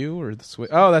 the Wii U or the Switch?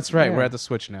 Oh, that's right. Yeah. We're at the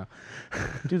Switch now.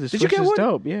 Dude, the Did you Switch get is one?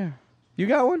 dope. Yeah. You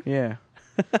got one? Yeah.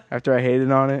 After I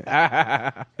hated on it.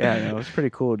 Yeah, no, it's pretty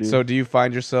cool, dude. So, do you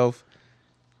find yourself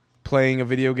playing a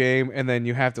video game and then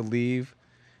you have to leave,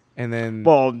 and then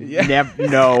well, Yeah.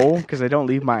 no, because I don't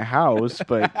leave my house,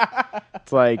 but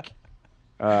it's like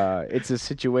it's a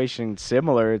situation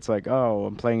similar. It's like, oh,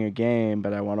 I'm playing a game,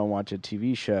 but I want to watch a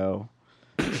TV show.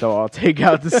 So I'll take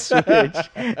out the Switch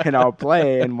and I'll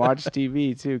play and watch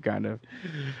TV too, kind of.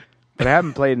 But I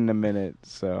haven't played in a minute,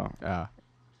 so yeah.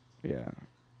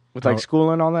 With like Oh.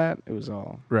 school and all that, it was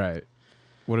all right?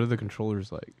 What are the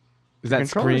controllers like? Is The that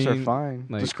controllers screen are fine.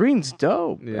 like- The screen's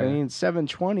dope. Yeah. I mean, it's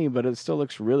 720, but it still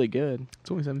looks really good. It's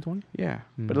only 720. Yeah,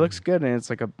 but it looks good, and it's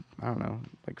like a, I don't know,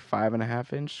 like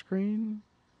 5.5-inch screen.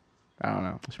 I don't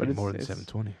know, It should but be it's more than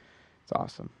 720. It's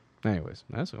awesome. Anyways,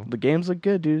 that's all. The games look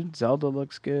good, dude. Zelda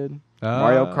looks good.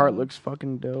 Mario Kart looks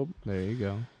fucking dope. There you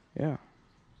go. Yeah,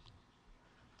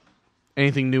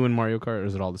 Anything new in Mario Kart, or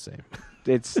is it all the same?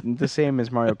 it's the same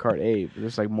as Mario Kart 8.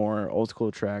 There's like more old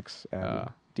school tracks,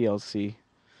 DLC,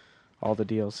 all the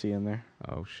DLC in there.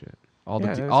 Oh shit! All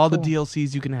Yeah, the that's all the cool.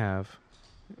 DLCs you can have.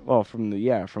 Well, from the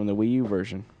Wii U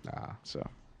version. So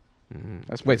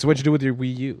that's Wait, so what'd you do with your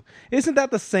Wii U? Isn't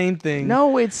that the same thing?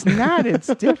 no, it's not. It's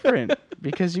different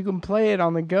because you can play it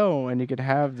on the go, and you could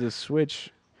have the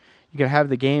Switch. You can have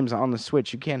the games on the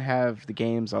Switch. You can't have the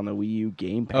games on the Wii U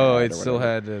gamepad. Oh, it or still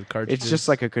whatever. had cartridges. It's just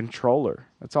like a controller.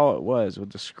 That's all it was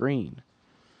with the screen.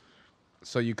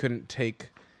 So you couldn't take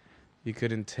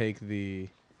the.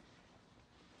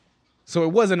 So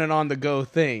it wasn't an on-the-go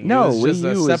thing. No, it was just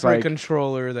Wii a U is separate like-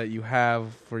 controller that you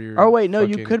have for your. Oh wait, no,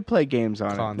 you fucking could play games on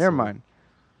it. console. Never mind.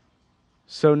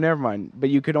 So never mind. But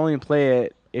you could only play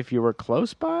it if you were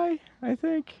close by, I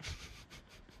think.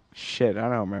 Shit, I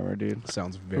don't remember, dude.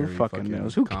 Sounds very Who fucking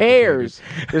knows? Who complicated. cares?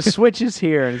 The Switch is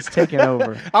here and it's taking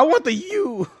over. I want the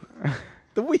U,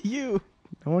 the Wii U.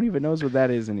 No one even knows what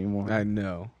that is anymore. I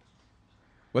know.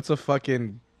 What's a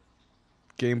fucking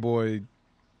Game Boy?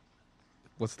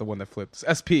 What's the one that flips?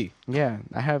 SP. Yeah,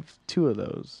 I have 2 of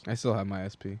those. I still have my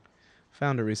SP.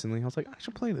 Found it recently. I was like, I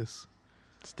should play this.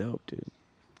 It's dope, dude.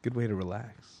 Good way to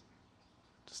relax.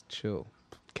 Just chill.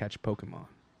 Catch Pokemon.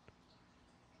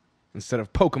 Instead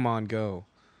of Pokemon Go.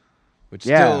 Which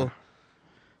still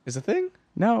is a thing?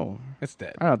 No, It's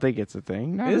dead. I don't think it's a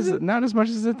thing. Is it? Not as much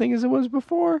as a thing as it was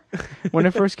before. When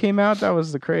it first came out, that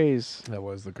was the craze. That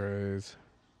was the craze.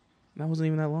 That wasn't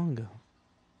even that long ago.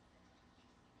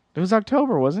 It was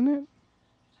October, wasn't it?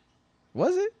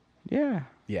 Was it? Yeah.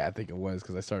 Yeah, I think it was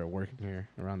because I started working here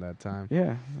around that time.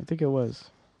 Yeah, I think it was.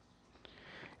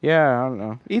 Yeah, I don't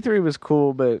know. E3 was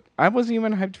cool, but I wasn't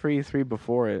even hyped for E3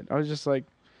 before it. I was just like,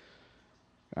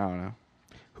 I don't know.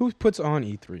 Who puts on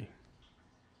E3?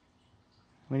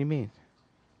 What do you mean?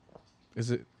 Is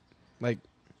it like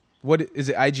what is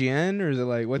it? IGN or is it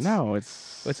like what's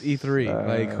It's E3?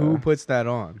 Like who puts that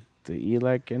on? the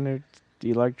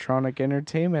Electronic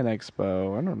Entertainment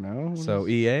Expo. I don't know. So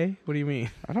EA? What do you mean?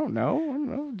 I don't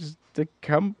know. Just the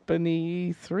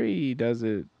company E3 does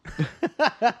it.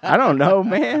 I don't know,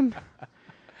 man.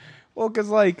 Well, because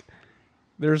like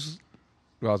there's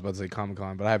well, I was about to say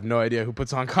Comic-Con, but I have no idea who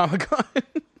puts on Comic-Con.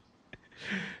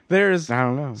 There's I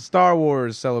don't know. Star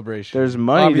Wars Celebration. There's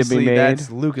money Obviously, to be made. That's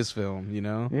Lucasfilm, you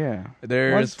know? Yeah.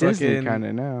 There's What's Disney fucking kind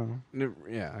of now?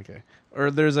 Yeah, okay. Or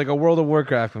there's like a World of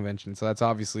Warcraft convention, so that's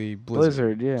obviously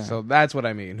Blizzard. Yeah. So that's what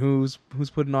I mean. Who's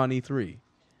putting on E3?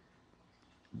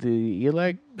 The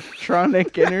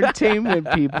Electronic Entertainment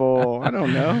people. I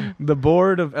don't know. The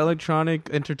Board of Electronic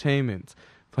Entertainment.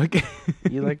 Fucking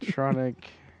Electronic.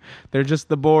 They're just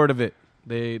the board of it.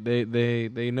 They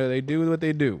know they do what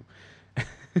they do.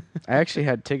 I actually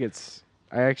had tickets.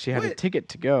 I actually had a What? ticket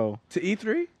to go. To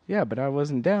E3? Yeah, but I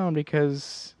wasn't down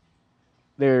because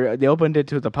they opened it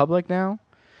to the public now,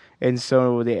 and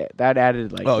so that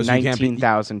added like Oh, so you can't be-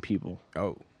 19,000 people.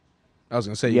 Oh. I was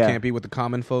going to say, you Yeah. can't be with the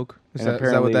common folk? Is And that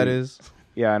what that apparently- is?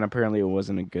 Yeah, and apparently it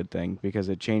wasn't a good thing because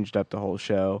it changed up the whole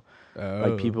show. Oh.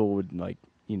 Like people would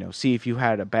see if you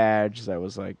had a badge that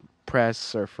was like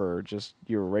press or for just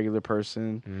you're a regular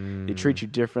person. They treat you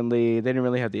differently. They didn't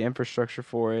really have the infrastructure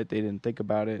for it. They didn't think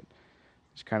about it.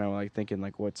 Just kind of like thinking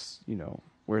like where's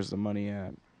the money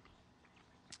at?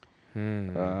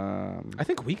 I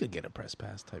think we could get a press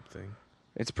pass type thing.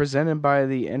 It's presented by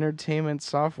the Entertainment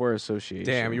Software Association.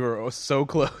 Damn, you were so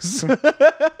close.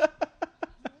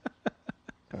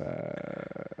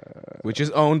 Which is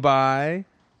owned by...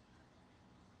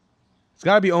 It's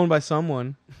got to be owned by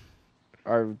someone.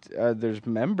 There's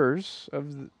members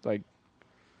of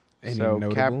Any so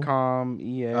notable? Capcom,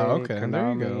 EA, Oh, okay.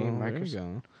 Konami, There you go. Microsoft. There you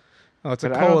go. Oh, it's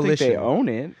But a I don't think coalition. they own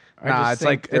it. I Nah, just it's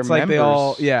think like they're they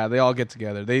all members. they all get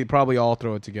together. They probably all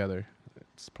throw it together.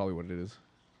 It's probably what it is.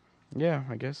 Yeah,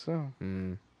 I guess so.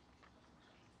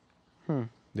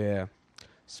 Yeah.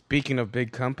 Speaking of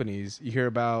big companies, you hear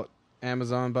about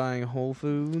Amazon buying Whole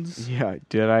Foods Yeah,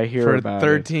 did I hear for about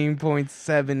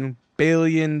 $13.7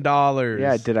 billion.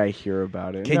 Yeah, did I hear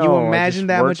about it? Can No, you I imagine just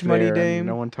that worked much money, there and Dame?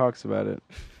 No one talks about it.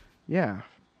 Yeah.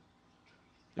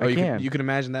 Oh, I can. you could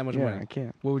imagine that much Yeah, money. I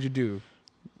can. What would you do?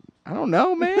 I don't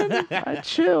know, man. I'd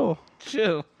chill.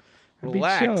 Chill. I'd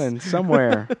Relax. be chilling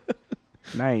somewhere.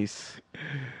 Nice.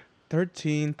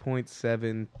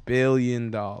 $13.7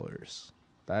 billion.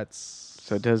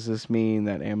 So does this mean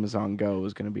that Amazon Go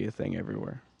is going to be a thing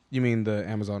everywhere? You mean the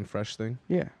Amazon Fresh thing?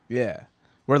 Yeah. Yeah.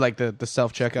 Where like the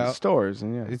self checkout stores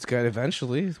and it's good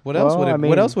eventually. What else would it?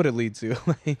 What else would it lead to?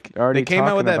 Like they came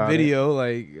out with that video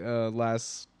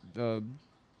last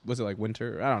was it like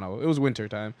winter? I don't know. It was winter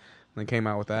time. And they came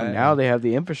out with that. And now they have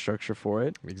the infrastructure for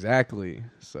it. Exactly.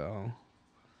 So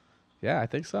yeah, I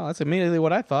think so. That's immediately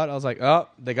what I thought. I was like, oh,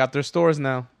 they got their stores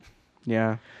now.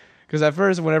 Yeah. Because at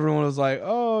first, when everyone was like,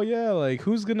 "Oh yeah, like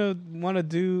who's gonna want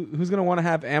to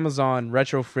have Amazon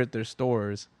retrofit their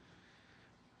stores?"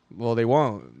 Well, they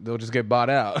won't. They'll just get bought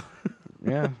out.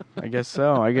 Yeah, I guess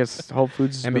so. I guess Whole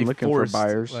Foods has been looking for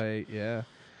buyers. Like, yeah.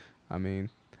 I mean,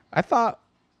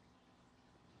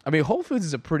 Whole Foods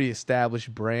is a pretty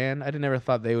established brand. I never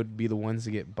thought they would be the ones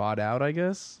to get bought out. I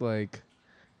guess like.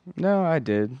 No, I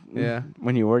did. Yeah.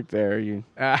 When you worked there, you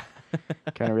kind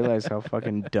of realize how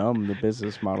fucking dumb the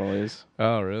business model is.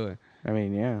 Oh, really? I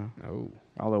mean, yeah. Oh.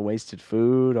 All the wasted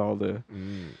food, all the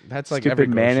that's like stupid every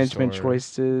management store.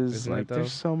 choices. Isn't like,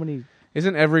 there's so many.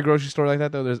 Isn't every grocery store like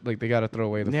that though? There's like they got to throw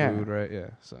away the food, right? Yeah.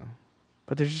 So.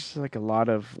 But there's just like a lot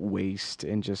of waste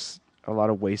and just a lot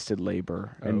of wasted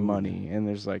labor and money, and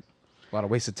there's like a lot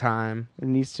of wasted time. There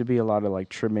needs to be a lot of like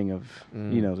trimming of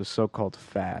the so-called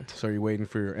fat. So are you waiting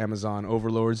for your Amazon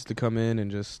overlords to come in and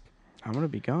just? I'm gonna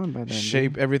be gone by then.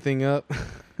 Shape everything up.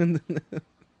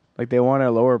 Like they want to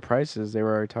lower prices. They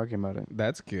were already talking about it.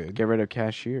 That's good. Get rid of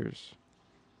cashiers.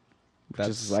 That's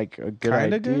just like a good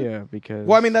idea good? Because.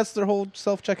 Well, I mean that's their whole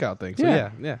self-checkout thing. So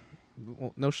yeah.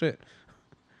 Well, no shit.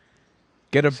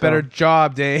 Get a better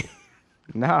job, Dave.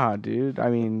 Nah, dude. I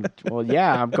mean, well,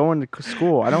 yeah. I'm going to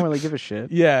school. I don't really give a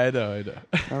shit. Yeah, I know.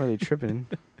 Not really tripping.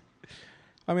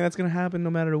 I mean, that's gonna happen no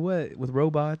matter what with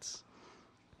robots.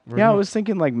 I was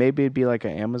thinking like maybe it'd be like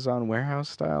an Amazon warehouse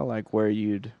style, like where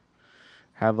you'd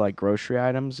have like grocery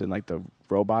items and like the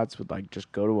robots would like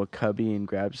just go to a cubby and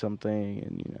grab something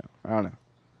and I don't know.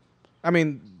 I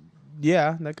mean,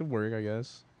 yeah, that could work, I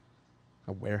guess.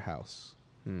 A warehouse.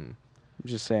 I'm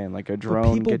just saying, like a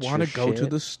drone. But people want to go to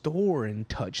the store and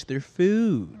touch their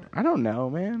food. I don't know,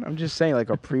 man. I'm just saying,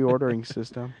 like a pre-ordering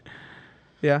system.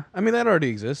 Yeah, I mean that already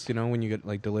exists. When you get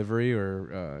like delivery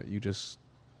or you just.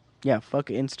 Yeah, fuck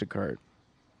Instacart.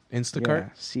 Instacart? Yeah,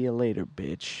 see you later,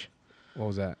 bitch. What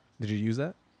was that? Did you use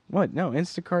that? What? No,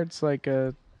 Instacart's like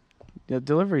a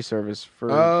delivery service for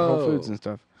Whole Foods and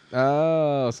stuff.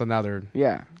 Oh, so now they're...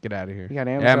 Yeah. Get out of here. You got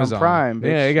Amazon Prime,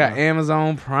 bitch. Yeah, you got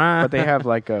Amazon Prime. But they have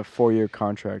like a 4-year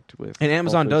contract with... And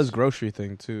Amazon does grocery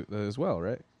thing too as well,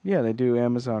 right? Yeah, they do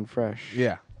Amazon Fresh.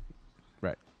 Yeah.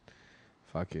 Right.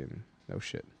 Fucking no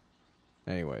shit.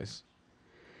 Anyways.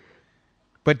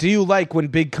 But do you like when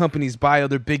big companies buy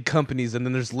other big companies and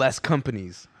then there's less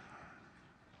companies?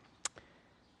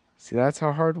 See, that's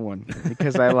a hard one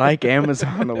because I like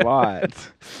Amazon a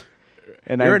lot.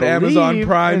 And You're an Amazon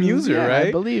Prime user, right?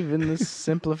 I believe in the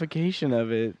simplification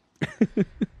of it.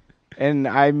 And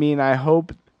I mean, I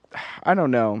hope, I don't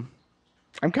know.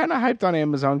 I'm kind of hyped on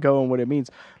Amazon Go and what it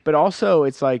means. But also,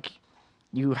 it's like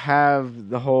you have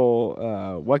the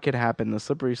whole, what could happen, the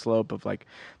slippery slope of like,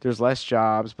 there's less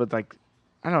jobs, but like,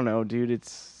 I don't know, dude.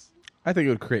 I think it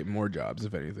would create more jobs,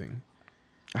 if anything.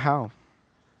 How?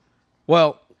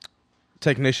 Well,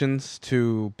 technicians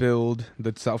to build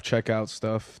the self-checkout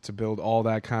stuff, to build all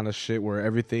that kind of shit where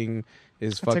everything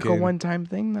is fucking... It's like a one-time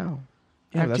thing, though.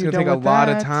 Yeah, that's going to take a lot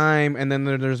of time, and then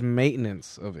there's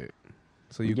maintenance of it.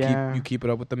 So you keep it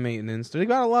up with the maintenance. They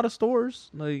got a lot of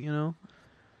stores,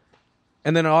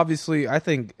 And then obviously, I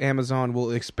think Amazon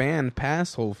will expand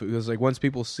past Whole Foods. Like once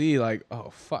people see, like, oh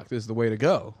fuck, this is the way to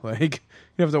go. Like you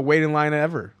don't have to wait in line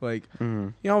ever. Like you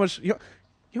know how much, you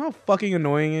know how fucking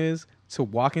annoying it is to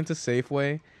walk into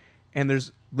Safeway, and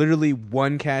there's literally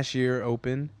one cashier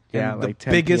open. Yeah, and like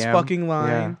the biggest fucking line.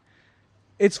 Yeah.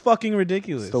 It's fucking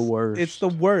ridiculous. It's the worst. It's the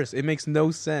worst. It makes no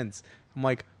sense. I'm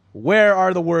like, where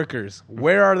are the workers?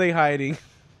 Where are they hiding?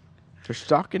 They're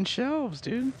stocking shelves,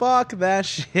 dude. Fuck that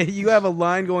shit. You have a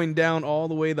line going down all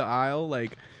the way the aisle.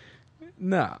 Like,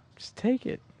 nah. Just take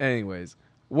it. Anyways,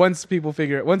 once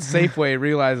Safeway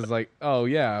realizes, like, oh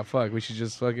yeah, fuck, we should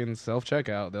just fucking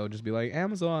self-checkout, they'll just be like,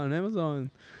 Amazon.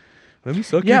 Let me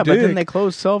suck your dick. Yeah, but then they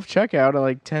close self-checkout at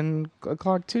like 10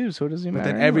 o'clock too, so it doesn't matter.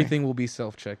 But then everything will be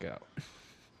self-checkout.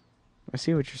 I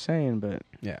see what you're saying, but...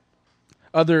 Yeah.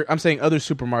 I'm saying other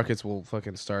supermarkets will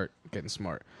fucking start getting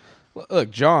smart.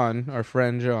 Look, John, our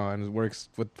friend John, works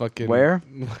with fucking... Where?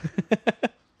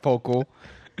 Focal.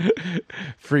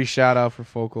 Free shout out for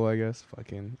Focal, I guess.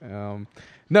 Fucking...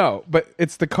 no, but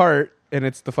it's the cart, and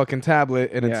it's the fucking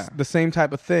tablet, and it's the same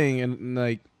type of thing, and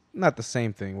like, not the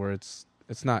same thing, where it's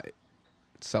not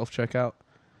self-checkout,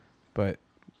 but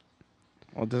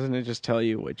Well, doesn't it just tell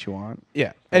you what you want?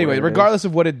 Yeah. Anyway, whatever it regardless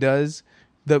of what it does,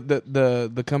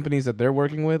 the companies that they're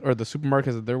working with, or the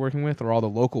supermarkets that they're working with, are all the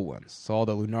local ones. So all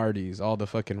the Lunardis, all the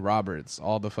fucking Roberts,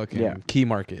 all the fucking Key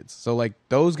Markets. So like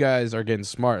those guys are getting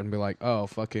smart and be like, oh,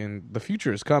 fucking the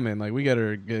future is coming. Like we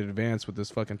gotta get advanced with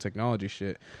this fucking technology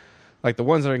shit. Like the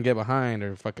ones that are gonna get behind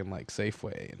are fucking like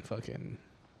Safeway and fucking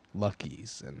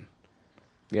Lucky's and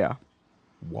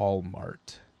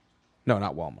Walmart. No,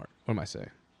 not Walmart. What am I saying?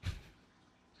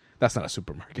 That's not a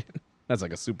supermarket. That's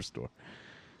like a superstore.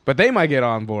 But they might get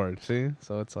on board, see?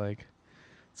 So it's like,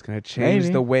 it's going to change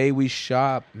the way we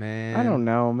shop, man. I don't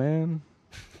know, man.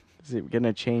 Is it going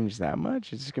to change that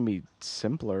much? It's just going to be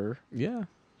simpler. Yeah.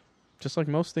 Just like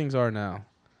most things are now.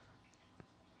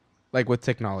 Like with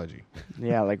technology.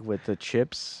 Yeah, like with the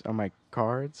chips on my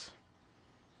cards.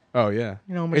 Oh, yeah.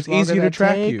 You know how much it's easier to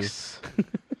track takes? You.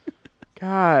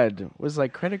 God, was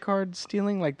like credit card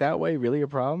stealing like that way really a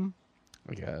problem?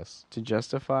 I guess. To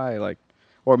justify, like,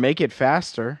 or make it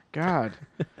faster. God.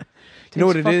 You know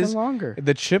what it is? Longer.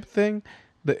 The chip thing?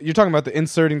 You're talking about the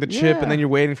inserting the chip and then you're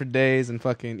waiting for days and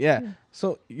fucking... Yeah.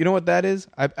 So, you know what that is?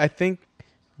 I think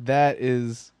that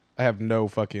is... I have no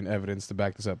fucking evidence to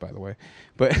back this up, by the way.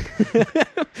 But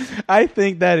I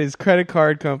think that is credit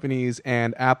card companies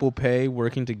and Apple Pay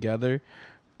working together.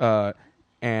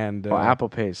 Apple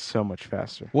Pay is so much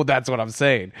faster. Well, that's what I'm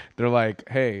saying. They're like,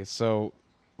 hey, so...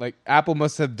 Like, Apple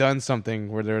must have done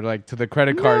something where they're like, to the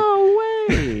credit card... No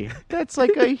way! That's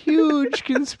like a huge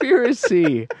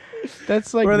conspiracy.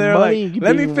 That's like money. Like,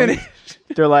 let me finish.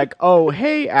 They're like, oh,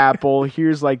 hey, Apple,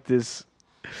 here's like this...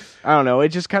 I don't know. It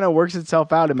just kind of works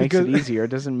itself out. It makes it easier. It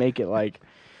doesn't make it like...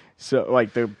 So,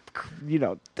 like, the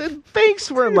banks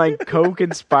were like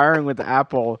co-conspiring with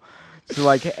Apple. So,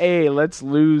 like, hey, let's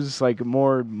lose, like,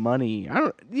 more money.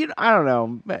 I don't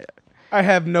know. I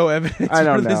have no evidence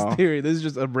for this know. theory. This is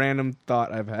just a random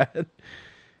thought I've had.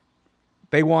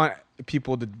 They want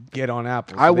people to get on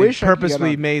Apple. So I wish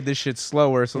purposely made this shit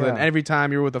slower so then every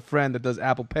time you're with a friend that does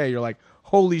Apple Pay, you're like,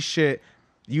 holy shit,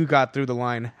 you got through the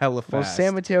line hella fast. Well,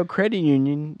 San Mateo Credit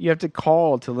Union, you have to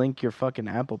call to link your fucking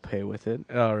Apple Pay with it.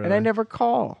 Oh, really? And I never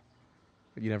call.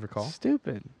 You never call?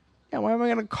 Stupid. Yeah, why am I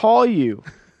going to call you?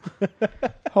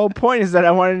 Whole point is that I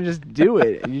want to just do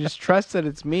it. You just trust that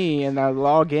it's me and I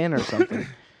log in or something.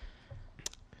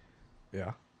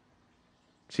 Yeah.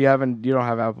 So you don't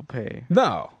have Apple Pay?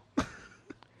 No.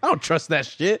 I don't trust that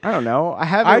shit. I don't know. I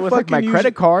have it with like my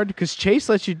credit card because Chase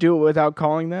lets you do it without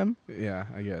calling them. Yeah,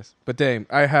 I guess. But damn,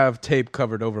 I have tape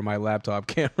covered over my laptop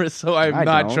camera, so I'm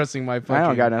not trusting my fucking... I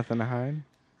don't got nothing to hide.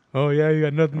 Oh, yeah, you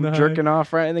got nothing to hide? Jerking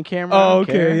off right in the camera. Oh,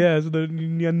 okay, yeah. So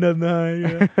you got nothing to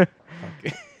hide, yeah.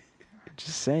 Okay.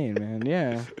 Just saying, man.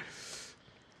 Yeah.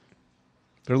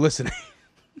 They're listening.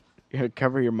 You gotta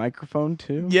cover your microphone,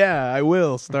 too? Yeah, I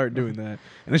will start doing that.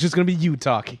 And it's just going to be you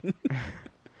talking.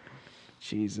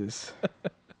 Jesus.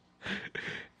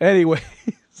 Anyways,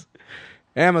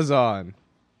 Amazon.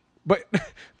 But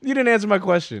you didn't answer my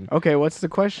question. Okay, what's the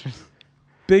question?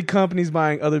 Big companies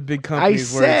buying other big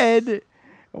companies. I said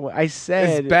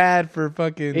it's bad for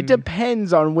fucking... It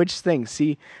depends on which thing.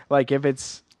 See, like if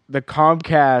it's the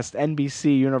Comcast,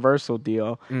 NBC, Universal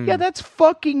deal, yeah, that's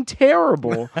fucking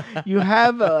terrible. You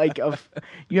have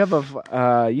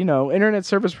internet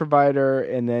service provider,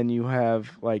 and then you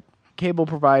have like cable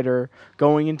provider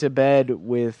going into bed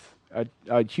with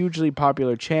a hugely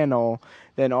popular channel,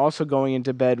 then also going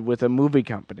into bed with a movie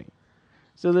company.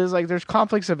 So there's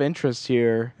conflicts of interest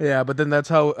here. Yeah, but then I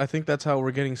think that's how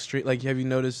we're getting straight. Like, have you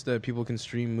noticed that people can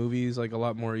stream movies like a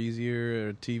lot more easier,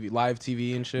 or live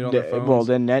TV and shit on their phones? Well,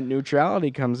 then net neutrality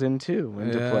comes into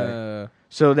play.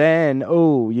 So then,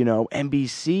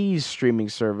 NBC's streaming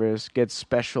service gets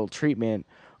special treatment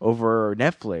over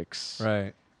Netflix,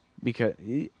 right? Because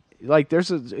like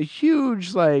there's a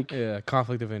huge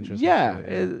conflict of interest. Yeah.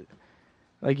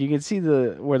 Like you can see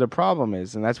where the problem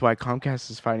is, and that's why Comcast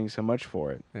is fighting so much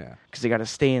for it. Yeah, because they got to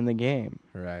stay in the game.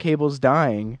 Right, cable's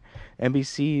dying.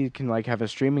 NBC can have a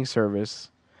streaming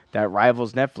service that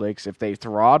rivals Netflix if they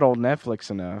throttle Netflix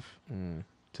enough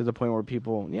to the point where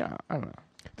people, I don't know.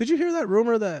 Did you hear that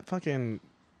rumor that fucking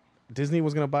Disney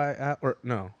was gonna buy or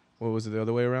no? What was it the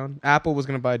other way around? Apple was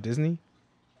gonna buy Disney.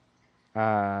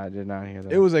 I did not hear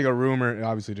that. It was like a rumor. It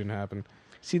obviously didn't happen.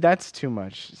 See, that's too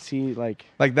much. See, like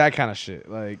that kind of shit.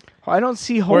 Like I don't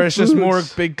see Whole Foods. Where it's just more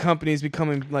big companies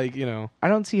becoming I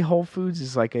don't see Whole Foods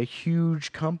as like a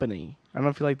huge company. I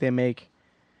don't feel like they make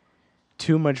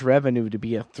too much revenue to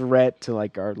be a threat to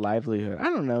like our livelihood. I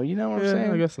don't know. You know what I'm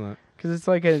saying? I guess not. Because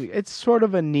it's sort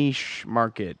of a niche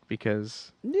market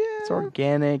because it's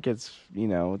organic. It's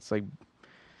it's like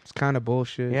it's kind of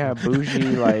bullshit. Yeah,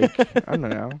 bougie. Like I don't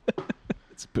know.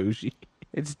 It's bougie.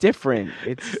 It's different.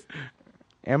 It's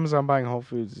Amazon buying Whole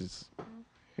Foods.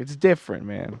 It's different,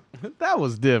 man. That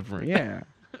was different. Yeah.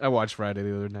 I watched Friday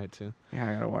the other night too. Yeah,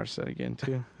 I gotta watch that again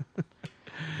too.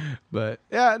 But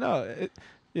yeah, no,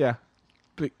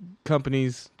 big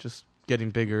companies just getting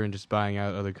bigger and just buying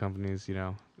out other companies. You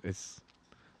know,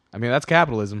 that's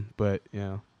capitalism. But you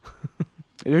know,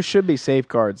 There should be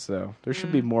safeguards though. There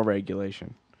should be more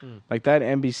regulation. Like that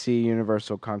NBC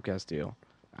Universal Comcast deal.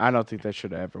 I don't think that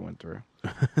should have ever went through.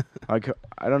 Like,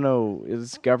 I don't know.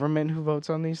 Is government who votes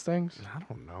on these things? I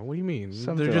don't know. What do you mean?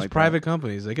 Something They're just like private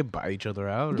companies. They could buy each other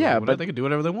out. Yeah, but but they could do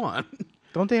whatever they want.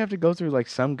 Don't they have to go through like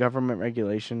some government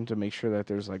regulation to make sure that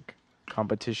there's like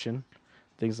competition,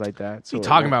 things like that? What are you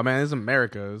talking about, man? This is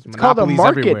America. It's called a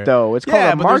market, everywhere. though. It's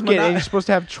called a market, and you're supposed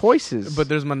to have choices. But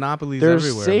there's monopolies there's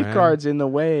everywhere. Safeguards man. in the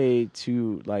way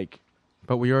to like.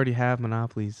 But we already have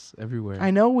monopolies everywhere. I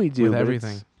know we do. With but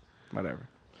everything. Whatever.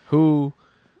 Who?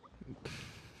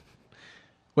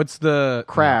 What's the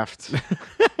Kraft?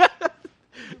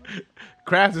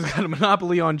 Kraft has got a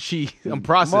monopoly on cheese, on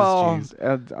processed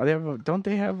cheese. Don't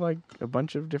they have like a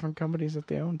bunch of different companies that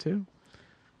they own too?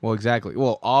 Well, exactly.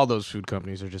 Well, all those food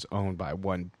companies are just owned by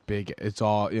one big. It's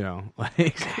all like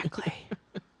Exactly.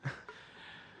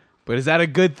 But is that a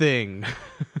good thing?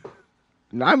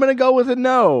 I'm gonna go with a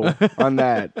no on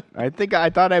that. I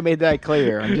thought I made that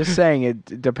clear. I'm just saying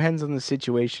it depends on the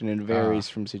situation and varies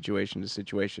from situation to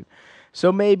situation.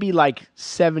 So maybe like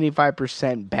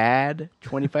 75% bad,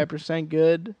 25%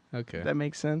 good. Okay, That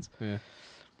makes sense. Yeah.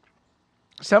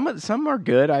 Some are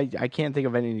good. I can't think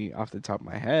of any off the top of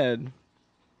my head.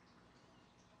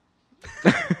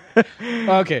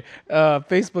 Okay.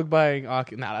 Facebook buying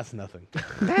Oculus. Nah, that's nothing.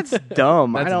 That's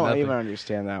dumb. I That's don't nothing. even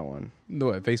understand that one. No,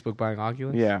 what, Facebook buying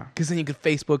Oculus? Yeah. Because then you could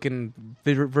Facebook in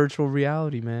virtual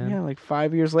reality, man. Yeah, like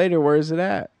 5 years later, where is it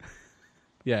at?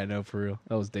 Yeah, I know, for real.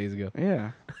 That was days ago.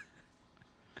 Yeah.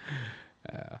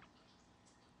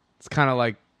 It's kind of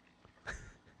like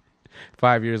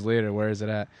 5 years later, where is it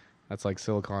at? That's like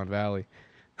Silicon Valley.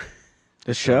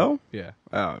 The show? Yeah.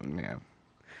 Oh, yeah.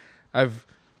 I've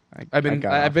been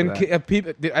I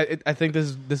think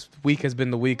this week has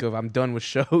been the week of I'm done with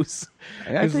shows.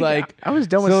 It's like I was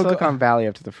done with Silicon Valley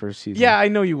after the first season. Yeah, I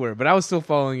know you were, but I was still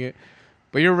following it.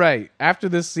 But you're right. After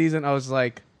this season, I was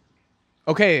like,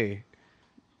 okay.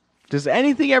 Does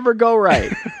anything ever go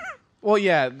right? Well,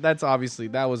 yeah, that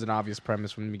was an obvious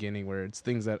premise from the beginning, where it's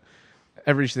things that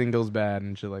everything goes bad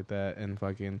and shit like that, and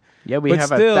fucking. Yeah, we have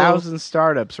 1,000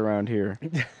 startups around here,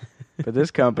 but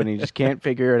this company just can't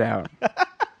figure it out.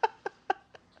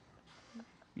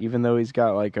 Even though he's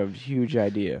got like a huge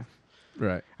idea.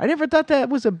 Right. I never thought that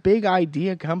was a big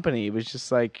idea company. It was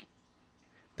just like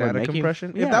data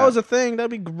compression. Yeah. If that was a thing,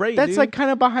 that'd be great. That's dude. like kind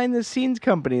of behind the scenes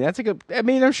company. That's like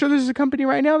I'm sure there's a company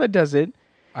right now that does it,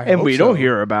 I and hope we so. don't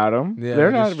hear about them. Yeah,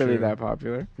 They're that's not really true. that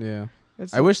popular. Yeah.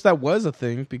 It's I wish that was a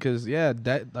thing, because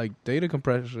that data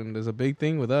compression is a big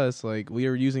thing with us. Like, we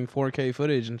are using 4K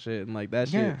footage and shit, and like that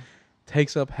shit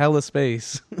takes up hella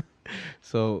space.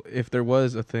 So if there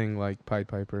was a thing like Pied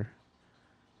Piper,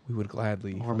 we would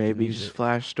gladly. Or maybe use just it.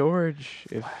 flash storage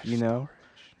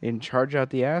and charge out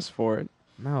the ass for it.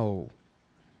 No,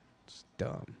 it's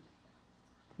dumb.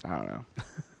 I don't know.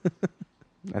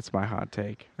 That's my hot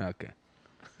take. Okay.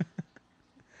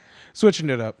 Switching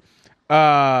it up.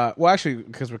 Well, actually,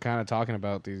 because we're kind of talking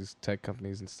about these tech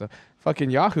companies and stuff. Fucking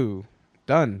Yahoo,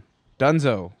 done,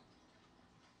 Dunzo,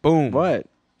 boom. What?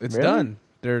 It's Really? done.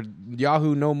 They're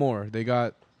Yahoo no more. They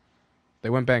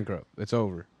went bankrupt. It's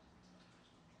over.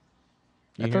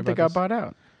 I thought they got bought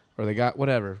out. Or they got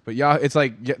whatever. But Yahoo, it's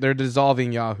like they're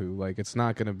dissolving Yahoo. Like, it's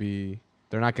not gonna be.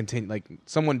 They're not continue. Like,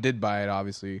 someone did buy it,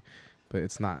 obviously, but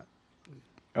it's not.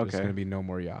 Okay. There's gonna be no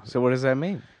more Yahoo. So what does that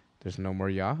mean? There's no more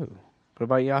Yahoo. What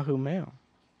about Yahoo Mail?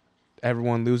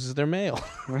 Everyone loses their mail.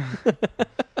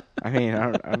 I mean,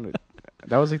 I don't,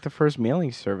 that was like the first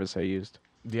mailing service I used.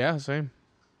 Yeah, same.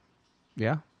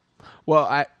 Yeah.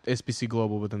 Well, SBC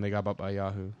Global, but then they got bought by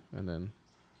Yahoo, and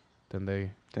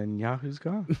Then Yahoo's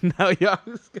gone. now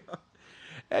Yahoo's gone.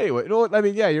 Anyway,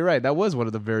 yeah, you're right. That was one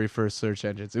of the very first search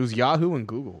engines. It was Yahoo and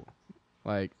Google.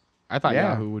 Like, I thought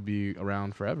Yahoo would be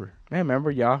around forever. Man, remember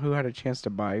Yahoo had a chance to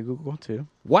buy Google too?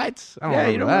 What? I don't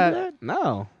remember you don't that. remember that?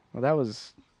 No. Well, that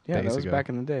was Days that was ago. back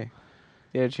in the day.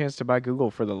 They had a chance to buy Google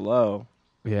for the low,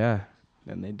 Yeah.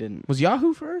 and they didn't. Was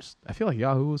Yahoo first? I feel like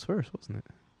Yahoo was first, wasn't it?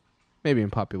 Maybe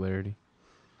in popularity.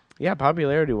 Yeah,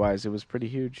 popularity-wise, it was pretty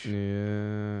huge.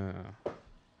 Yeah.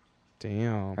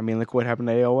 Damn. I mean, look what happened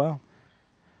to AOL.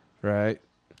 Right.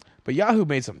 But Yahoo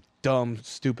made some dumb,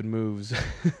 stupid moves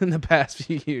in the past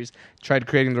few years. Tried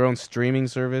creating their own streaming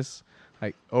service.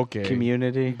 Like, okay.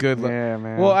 Community. Good luck. Yeah,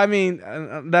 man. Well, I mean,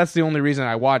 that's the only reason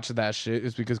I watched that shit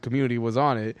is because Community was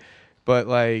on it. But,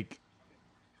 like,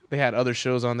 they had other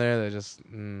shows on there that just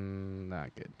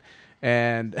not good.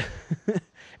 And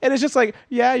and it's just like,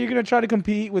 yeah, you're going to try to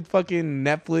compete with fucking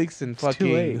Netflix and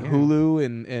fucking late, yeah. Hulu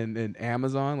and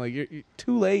Amazon. Like, you're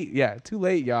too late. Yeah, too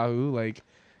late, Yahoo. Like,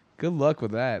 good luck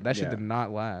with that. That shit did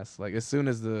not last. Like, as soon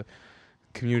as the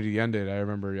Community ended, I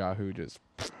remember Yahoo just...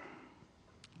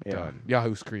 done.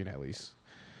 Yahoo Screen, at least.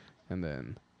 And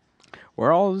then... Where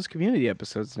are all those Community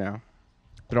episodes now?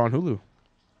 They're on Hulu.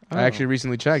 Oh, I actually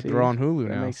recently checked. They're on Hulu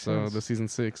that now. makes So sense. the season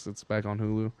 6, it's back on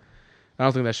Hulu. I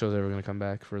don't think that show's ever going to come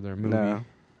back for their movie. No.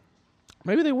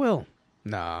 Maybe they will.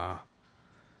 Nah.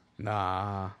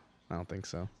 I don't think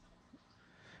so.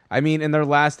 I mean, in their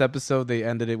last episode, they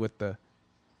ended it with the...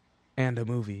 And a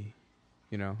movie.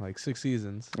 You know, like 6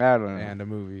 seasons. I don't know. And a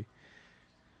movie.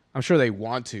 I'm sure they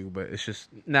want to, but it's just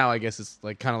now. I guess it's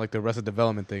like kind of like the Arrested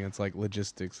Development thing. It's like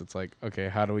logistics. It's like, okay,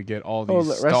 how do we get all these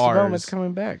Arrested stars? Development's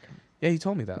coming back. Yeah, you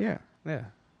told me that. Yeah.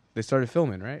 They started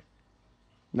filming, right?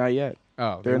 Not yet.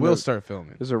 Oh, They're they in will the- start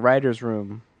filming. There's a writer's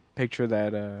room picture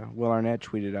that Will Arnett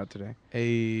tweeted out today.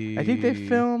 I think they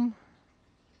film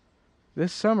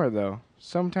this summer, though.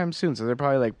 Sometime soon. So they're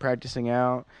probably like practicing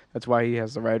out. That's why he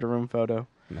has the writer room photo.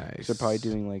 Nice. They're probably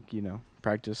doing like,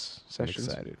 practice I'm sessions.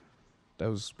 excited. That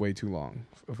was way too long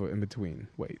of a in between.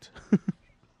 Wait.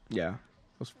 Yeah. That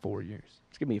was 4 years.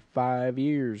 It's going to be 5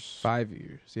 years. 5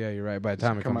 years. Yeah, you're right. By the Does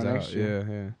time it it come comes out out. next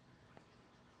year?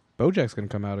 Yeah. BoJack's going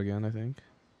to come out again, I think.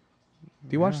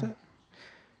 Do you watch that?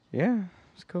 Yeah.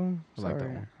 It's cool. I like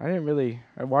that Sorry. one.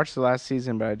 I watched the last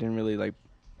season, but I didn't really like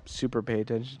super pay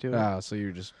attention to it. Ah, so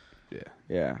you're just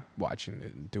Yeah. watching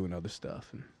it and doing other stuff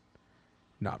and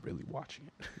not really watching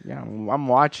it. Yeah, I'm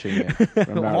watching it. but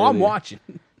I'm not Well, I'm really- watching.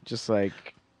 Just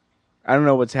like, I don't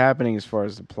know what's happening as far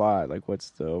as the plot. Like, what's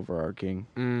the overarching?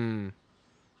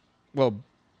 Well,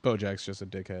 BoJack's just a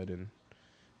dickhead, and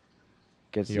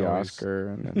Gets He the always- Oscar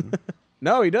and then...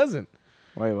 no, he doesn't.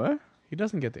 Wait, what? He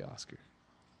doesn't get the Oscar.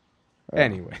 Oh.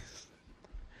 Anyways,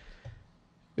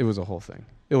 it was a whole thing.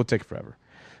 It will take forever.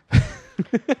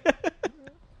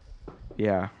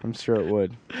 Yeah, I'm sure it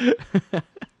would. All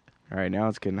right, now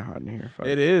it's getting hot in here. Fuck.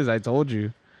 It is. I told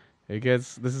you. It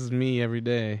gets. This is me every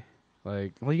day.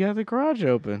 Like, Well, you have the garage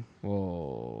open.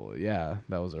 well, yeah,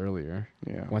 that was earlier.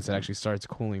 Yeah. Once it actually starts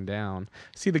cooling down.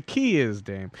 See, the key is,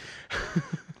 Dame,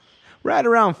 right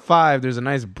around 5, there's a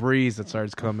nice breeze that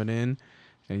starts coming in,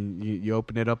 and you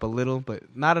open it up a little, but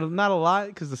not a lot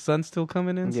because the sun's still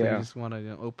coming in. So Yeah. you just want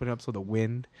to open it up so the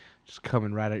wind just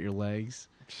coming right at your legs.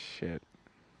 Shit.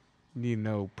 You need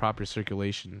no proper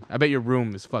circulation. I bet your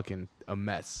room is fucking a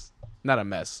mess. Not a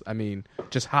mess. I mean,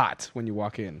 just hot when you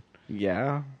walk in.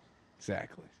 Yeah.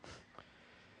 Exactly.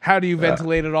 How do you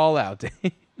ventilate it all out,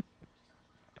 Dave?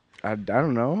 I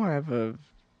don't know. I have a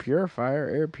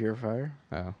air purifier.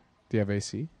 Oh. Do you have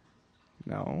AC?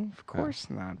 No, of course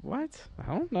not. What?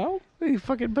 I don't know. They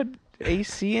fucking put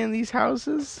AC in these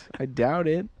houses? I doubt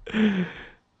it.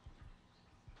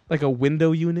 Like a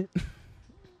window unit?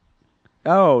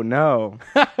 Oh, no.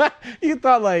 You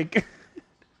thought like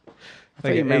I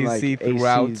thought you an meant AC like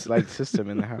throughout. AC's like system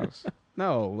in the house.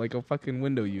 No, like a fucking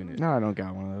window unit. No, I don't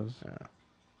got one of those.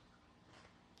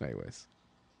 Anyways.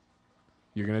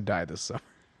 You're going to die this summer.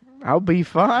 I'll be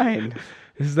fine.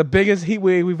 This is the biggest heat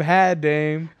wave we've had,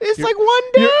 Dame. It's You're- like 1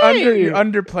 day. You're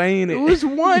underplaying it. It was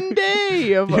 1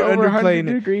 day of You're over 100 underplaying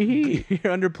it. degree heat.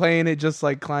 You're underplaying it just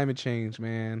like climate change,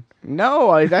 man.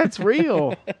 No, that's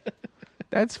real.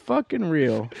 That's fucking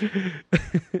real.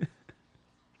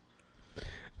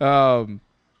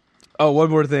 One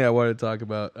more thing I wanted to talk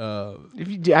about.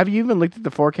 Have you even looked at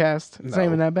the forecast? It's not No,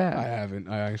 even that bad. I haven't.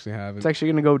 I actually haven't. It's actually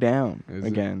going to go down Is it?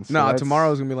 again. So No, that's-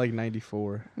 tomorrow's gonna be like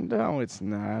 94. No, it's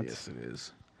not. Yes, it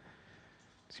is.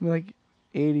 It's going to be like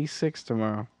 86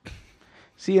 tomorrow.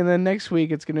 See, and then next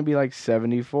week it's going to be like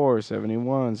 74,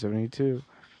 71, 72.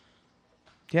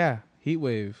 Yeah, heat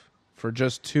wave for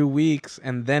just 2 weeks,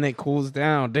 and then it cools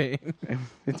down. Dang.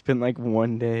 It's been like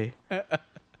 1 day.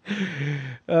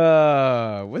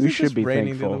 Was We it should just be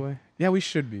raining the thankful. other way? Yeah, we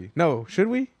should be. No, should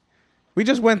we? We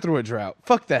just went through a drought.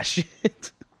 Fuck that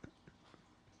shit.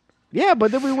 Yeah,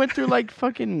 but then we went through like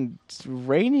fucking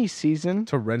rainy season.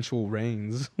 Torrential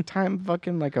rains. Time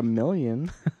fucking like a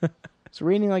million. It's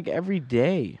raining like every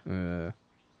day. That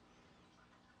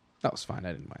was fine.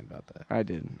 I didn't mind about that. I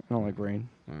did. I don't like rain.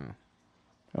 I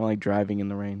don't like driving in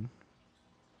the rain.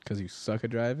 Because you suck at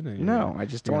driving? And No, I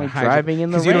just you're don't like gonna driving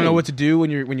in the rain. Because you don't know what to do when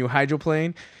you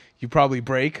hydroplane. You probably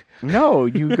brake. No,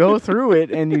 you go through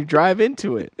it and you drive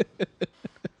into it.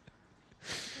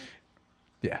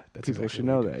 Yeah, that's People exactly should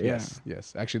what know we do. that. Yeah.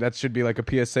 Yes. Actually, that should be like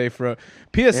a PSA from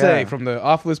the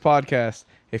Off List podcast.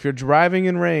 If you're driving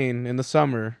in rain in the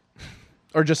summer,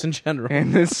 or just in general,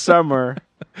 And this summer,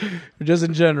 or just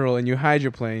in general, and you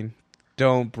hydroplane,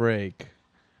 don't brake.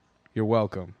 You're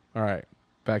welcome. All right,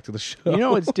 back to the show. you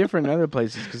know, it's different in other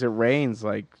places because it rains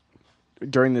like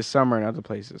during the summer in other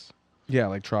places. Yeah,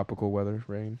 like tropical weather,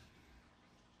 rain.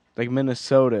 Like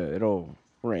Minnesota, it'll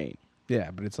rain.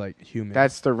 Yeah, but it's like humid.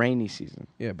 That's the rainy season.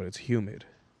 Yeah, but it's humid.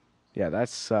 Yeah, that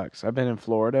sucks. I've been in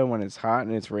Florida when it's hot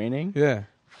and it's raining. Yeah.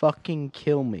 Fucking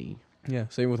kill me. Yeah,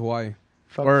 same with Hawaii.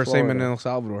 Fuck Or Florida. same in El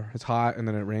Salvador. It's hot and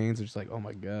then it rains. It's just like, oh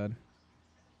my god.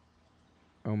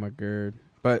 Oh my god.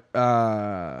 But,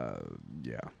 yeah.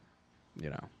 You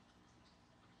know.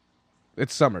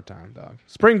 It's summertime, dog.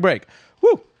 Spring break.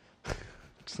 Woo!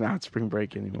 It's not spring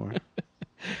break anymore.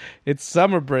 It's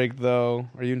summer break, though.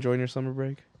 Are you enjoying your summer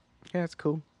break? Yeah, it's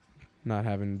cool. Not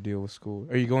having to deal with school.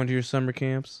 Are you going to your summer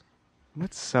camps?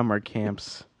 What's summer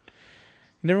camps?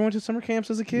 You never went to summer camps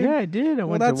as a kid? Yeah, I did. I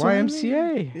went to that's what I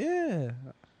YMCA. mean. Yeah.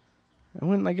 I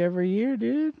went like every year,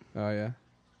 dude. Oh, yeah.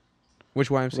 Which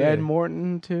YMCA? Red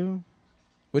Morton, too.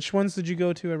 Which ones did you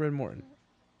go to at Red Morton?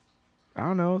 I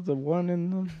don't know. The one in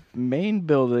the main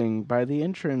building by the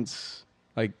entrance.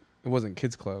 Like, it wasn't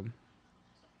Kids Club.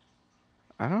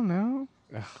 I don't know.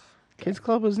 Ugh. Kids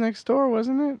Club was next door,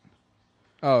 wasn't it?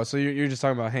 Oh, so you're just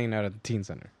talking about hanging out at the teen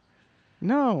center?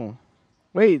 No.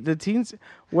 Wait, the teens.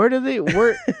 Where do they?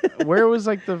 Where was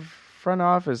like the front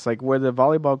office? Like where the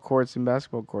volleyball courts and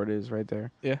basketball court is, right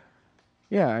there. Yeah.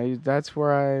 Yeah, that's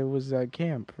where I was at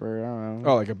camp. Or I don't know.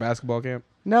 Oh, like a basketball camp?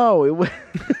 No, it was.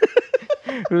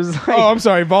 It was like Oh, I'm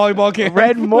sorry, volleyball camp.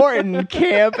 Red Morton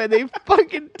camp, and they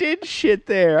fucking did shit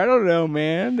there. I don't know,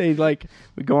 man. They like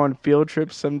would go on field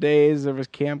trips some days. There was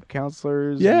camp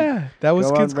counselors. Yeah, that was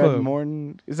go Kids on Red Club.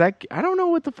 Morton. Is that? I don't know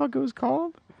what the fuck it was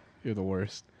called. You're the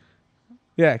worst.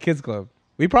 Yeah, Kids Club.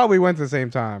 We probably went at the same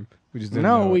time. We just didn't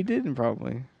No, know we it. didn't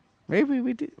probably. Maybe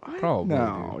we did. What? Probably,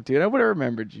 No, dude. I would have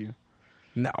remembered you.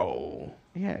 No.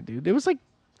 Yeah, dude. There was like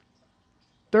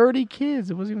 30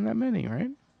 kids. It wasn't even that many, right?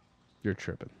 You're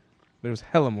tripping. There was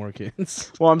hella more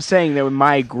kids. Well, I'm saying they were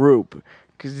my group.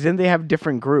 Because then they have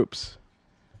different groups.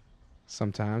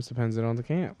 Sometimes, depends on the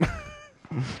camp.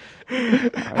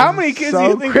 How many kids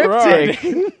so do you think cryptic.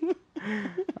 there are?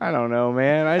 I don't know,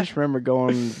 man. I just remember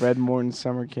going Red Morton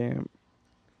summer camp.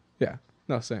 Yeah.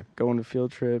 No, same. Going to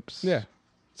field trips. Yeah.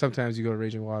 Sometimes you go to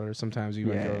Raging Water. Sometimes you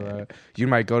might go to Yeah. you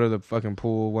might go to the fucking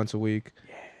pool once a week.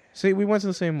 Yeah. See, we went to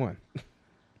the same one.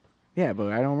 Yeah,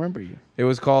 but I don't remember you. It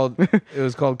was called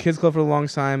Kids Club for a long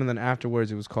time, and then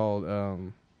afterwards it was called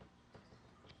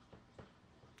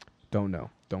don't know,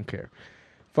 don't care,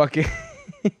 fucking.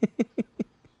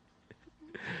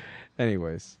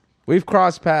 Anyways, we've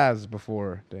crossed paths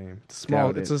before, Dame. It's small.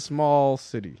 Doubt it. It's a small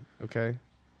city. Okay.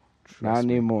 Not Trust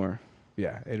me. anymore.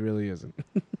 Yeah, it really isn't.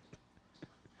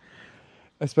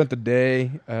 I spent the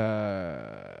day.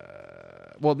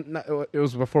 It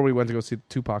was before we went to go see the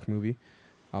Tupac movie.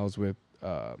 I was with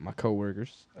my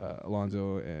coworkers,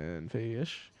 Alonzo and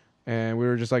Fayish, and we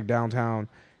were just like downtown,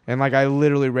 and like I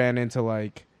literally ran into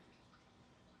like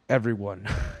everyone.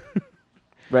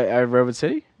 Right, Redwood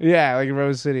City? Yeah, like in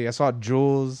Rose City. I saw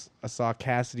Jules. I saw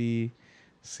Cassidy.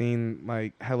 Seen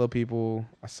like hella people.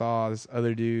 I saw this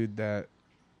other dude that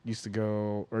used to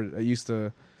go or used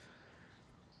to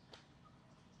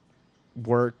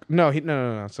work.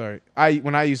 No, sorry.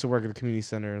 When I used to work at the community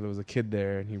center, there was a kid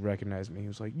there, and he recognized me. He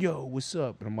was like, "Yo, what's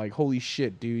up?" And I'm like, "Holy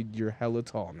shit, dude, you're hella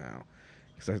tall now."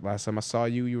 Because last time I saw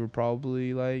you, you were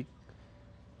probably like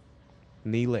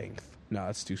knee length. No,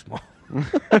 that's too small.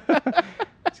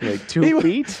 Is he like 2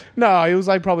 feet? No, he was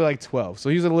like probably like 12. So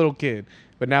he was a little kid,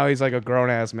 but now he's like a grown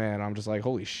ass man. I'm just like,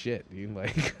 holy shit, dude.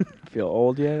 Like, Feel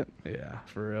old yet? yeah,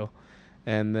 for real.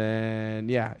 And then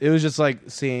yeah, it was just like it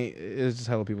was just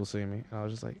hella people seeing me. And I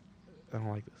was just like, I don't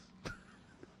like this.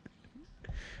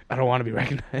 I don't want to be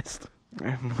recognized.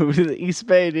 Move to the East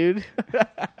Bay, dude.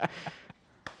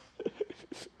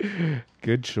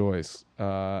 Good choice.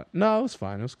 No, it was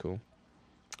fine. It was cool.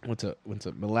 Went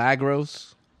to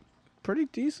Milagros. Pretty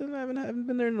decent. I haven't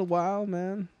been there in a while,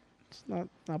 man. It's not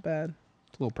bad.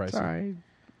 It's a little pricey. It's all right.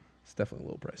 It's definitely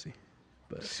a little pricey.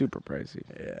 But Super pricey.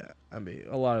 yeah, I mean,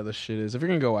 a lot of the shit is if you're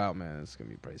gonna go out, man, it's gonna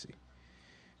be pricey.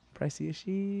 Pricey as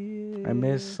shit. I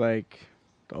miss like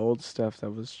the old stuff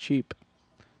that was cheap.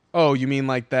 Oh, you mean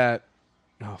like that?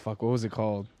 Oh fuck, what was it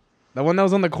called? That one that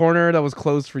was on the corner that was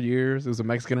closed for years. It was a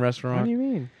Mexican restaurant. What do you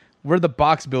mean? Where the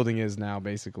box building is now,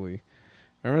 basically.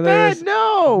 Remember there? Dad,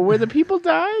 no! Where the people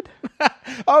died?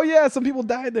 Oh yeah, some people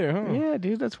died there, huh? Yeah,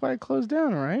 dude, that's why it closed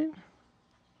down, right?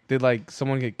 Did like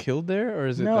someone get killed there, or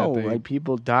is it No, that like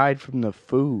people died from the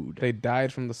food. they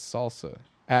died from the salsa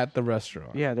at the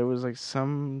restaurant? Yeah, there was like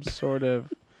some sort of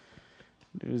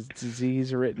it was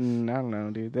disease written. I don't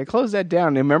know, dude. They closed that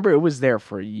down. Remember, it was there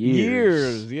for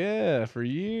years. Yeah, for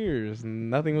years.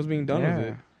 Nothing was being done with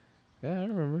it. Yeah, I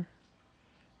remember.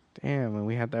 Damn, when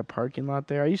we had that parking lot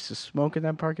there, I used to smoke in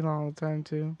that parking lot all the time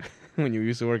too. When you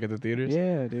used to work at the theaters?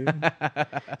 Yeah, dude.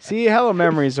 See, hella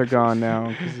memories are gone now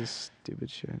because of stupid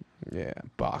shit. Yeah,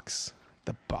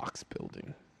 the box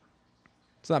building.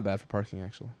 It's not bad for parking,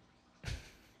 actually.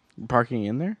 Parking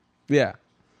in there? Yeah.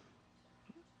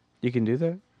 You can do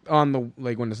that? On the,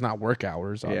 like, when it's not work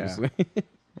hours, obviously. Yeah.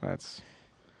 That's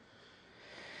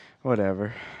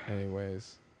whatever.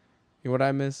 Anyways. You know what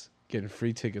I miss? Getting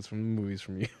free tickets from the movies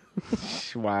from you.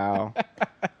 Wow.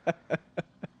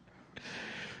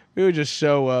 We would just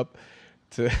show up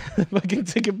to the fucking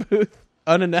ticket booth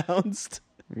unannounced.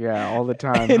 Yeah, all the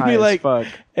time. And high be as like, fuck.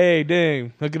 hey,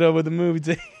 dang, hook it up with a movie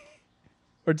ticket.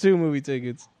 Or 2 movie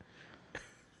tickets.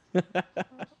 I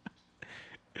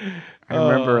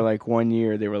remember like one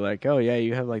year they were like, oh yeah,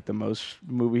 you have like the most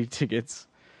movie tickets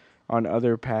on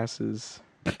other passes.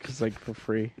 Because like for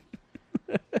free.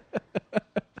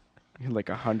 You had like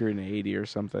 180 or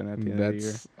something at the end of the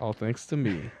year. That's all thanks to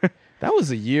me. That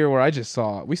was a year where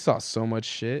we saw so much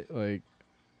shit, like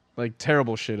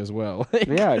terrible shit as well. Like,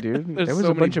 yeah, dude. There was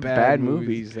so a bunch of many bad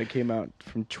movies that came out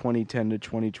from 2010 to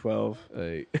 2012.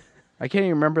 I can't even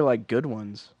remember like good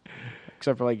ones,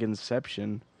 except for like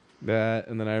Inception. That,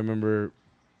 and then I remember,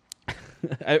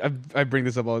 I bring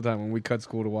this up all the time when we cut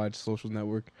school to watch Social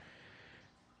Network.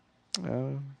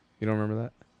 You don't remember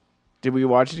that? Did we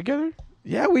watch it together?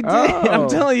 Yeah, we did. Oh. I'm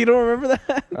telling you, you don't remember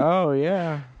that? Oh,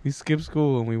 yeah. We skipped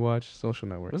school and we watched Social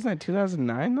Network. Wasn't that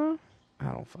 2009, though?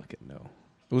 I don't fucking know.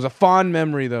 It was a fond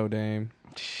memory, though, Dame.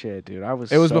 Shit, dude. I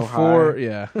was It was so before, high.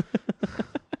 yeah. It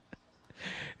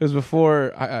was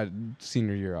before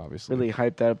senior year, obviously. Really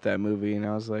hyped up that movie, and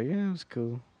I was like, yeah, it was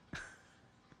cool.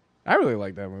 I really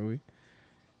like that movie.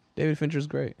 David Fincher's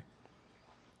great.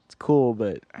 It's cool,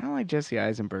 but I don't like Jesse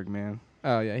Eisenberg, man.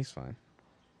 Oh, yeah, he's fine.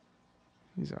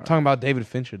 He's all right. Talking about David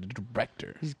Fincher, the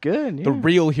director. He's good, yeah. The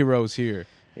real heroes here.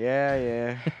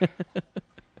 Yeah.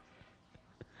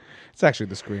 It's actually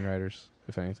the screenwriters,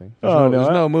 if anything. There's There's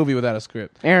no movie without a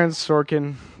script. Aaron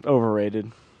Sorkin, overrated.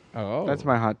 Oh. That's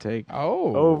my hot take.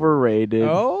 Oh. Overrated.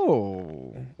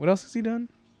 Oh. What else has he done?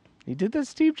 He did that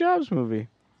Steve Jobs movie.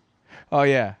 Oh,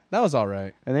 yeah. That was all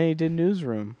right. And then he did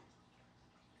Newsroom.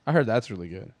 I heard that's really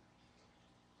good.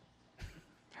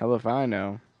 Hell if I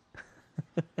know.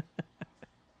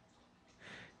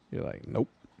 You're like, nope,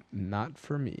 not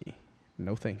for me.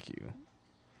 No, thank you.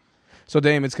 So,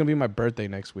 Dame, it's going to be my birthday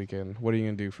next weekend. What are you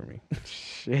going to do for me?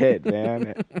 Shit,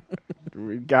 man.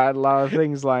 We got a lot of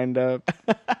things lined up.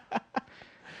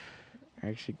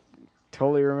 Actually,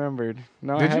 totally remembered.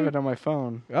 No, Did I have you? it on my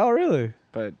phone. Oh, really?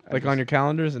 But Like on your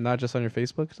calendars and not just on your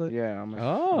Facebook site? Yeah, on my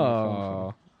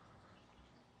Oh.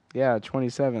 Yeah,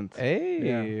 27th.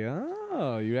 Hey. Yeah.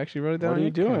 Oh, you actually wrote it down What on are your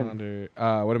you doing? calendar.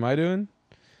 What am I doing?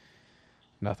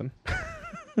 Nothing.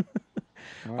 Oh.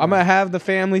 I'm going to have the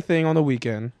family thing on the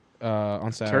weekend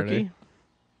on Saturday. Turkey?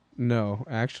 No,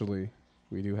 actually,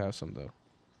 we do have some, though.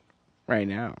 Right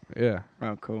now. Yeah.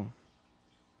 Oh, cool.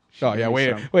 Oh, yeah, Give me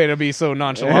wait some. to be so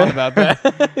nonchalant about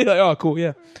that. You're like, oh, cool,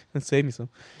 yeah. Let's save me some.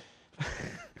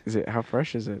 Is it? How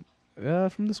fresh is it?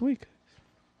 From this week.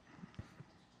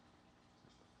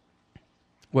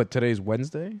 What, today's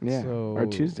Wednesday? Yeah. So Or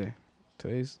Tuesday.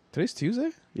 Today's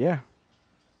Tuesday? Yeah.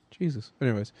 Jesus.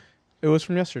 Anyways, it was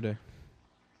from yesterday.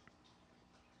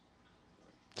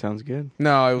 Sounds good.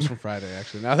 No, it was from Friday,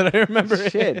 actually, now that I remember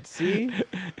it. Shit, see?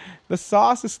 The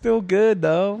sauce is still good,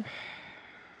 though.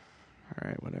 All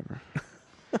right, whatever.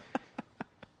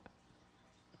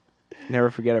 Never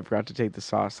forget I forgot to take the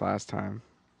sauce last time.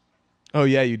 Oh,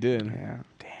 yeah, you did. Yeah.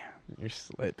 You're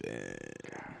slipping.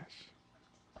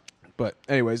 But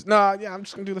anyways, I'm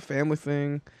just going to do the family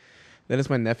thing. Then it's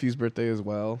my nephew's birthday as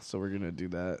well, so we're going to do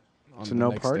that on So the no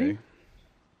next party? day.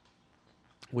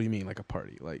 What do you mean, like a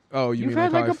party? Like, oh, you You've mean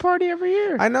had like a party every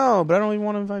year. I know, but I don't even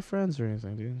want to invite friends or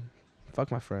anything, dude.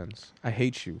 Fuck my friends. I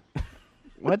hate you.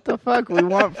 What the fuck? We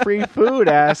want free food,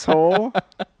 asshole.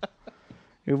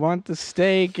 We want the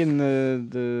steak and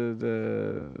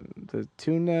the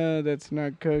tuna that's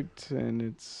not cooked, and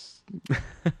it's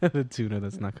The tuna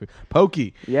that's not cooked.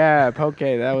 Pokey. yeah, poke.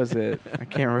 That was it. I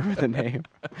can't remember the name.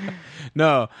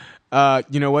 No.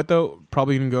 You know what, though?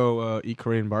 Probably going to go eat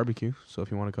Korean barbecue, so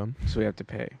if you want to come. So we have to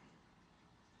pay.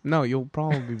 No, you'll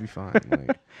probably be fine.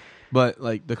 But,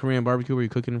 like, the Korean barbecue where you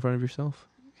cook it in front of yourself?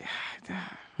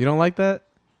 You don't like that?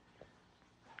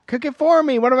 Cook it for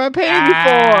me. What am I paying you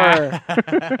for?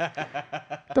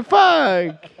 The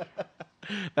fuck?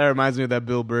 That reminds me of that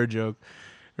Bill Burr joke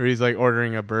where he's like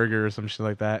ordering a burger or some shit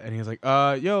like that, and he's like,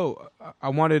 yo, I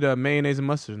wanted mayonnaise and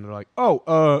mustard, and they're like,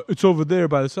 oh, it's over there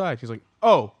by the side. He's like,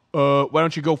 oh, why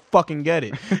don't you go fucking get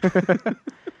it?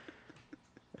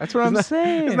 That's what I'm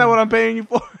saying. Isn't that what I'm paying you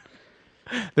for?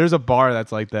 There's a bar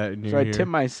that's like that near Should I here. tip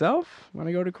myself when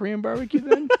I go to Korean barbecue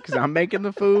then? Because I'm making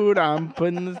the food, I'm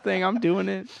putting the thing, I'm doing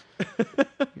it.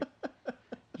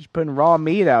 Just putting raw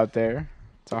meat out there.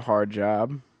 It's a hard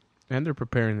job. And they're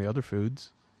preparing the other foods.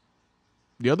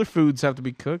 The other foods have to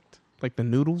be cooked, like the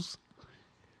noodles.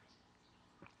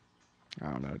 I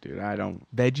don't know, dude. I don't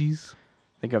Veggies.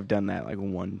 think I've done that like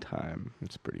one time.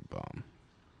 It's pretty bomb.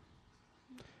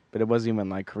 But it wasn't even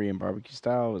like Korean barbecue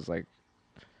style. It was like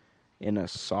in a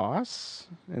sauce,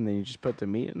 and then you just put the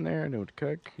meat in there and it would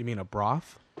cook. You mean a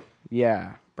broth?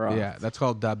 Yeah, bro. Yeah, that's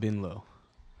called dabinlo.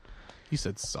 You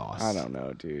said sauce. I don't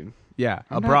know, dude. Yeah,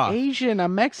 I'm a not broth. Asian.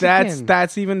 I'm Mexican.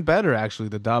 That's even better, actually.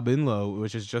 The dabinlo,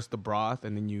 which is just the broth,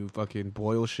 and then you fucking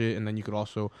boil shit, and then you could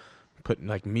also put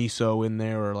like miso in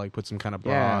there, or like put some kind of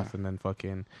broth, and then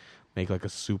fucking make like a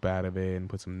soup out of it, and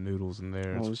put some noodles in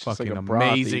there. Well, it's just fucking like a broth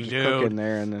amazing, that you just cook dude. in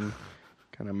there and then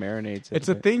kind of marinates it. It's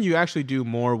a thing you actually do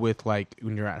more with like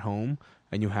when you're at home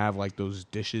and you have like those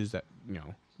dishes that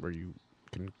where you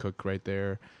can cook right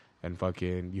there. And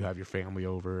fucking, you have your family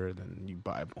over, then you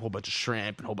buy a whole bunch of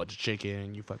shrimp and a whole bunch of chicken,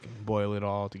 and you fucking boil it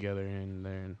all together in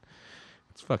there, and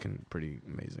it's fucking pretty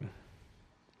amazing.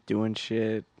 Doing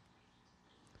shit.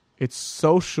 It's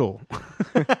social.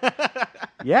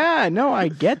 Yeah, no, I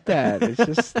get that. It's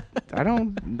just, I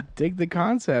don't dig the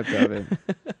concept of it.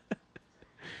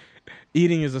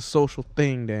 Eating is a social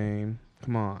thing, Dame.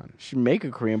 Come on. You should make a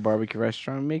Korean barbecue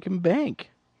restaurant and make him bank.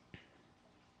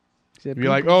 You're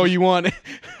like, oh, you want it?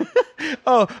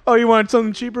 oh, you want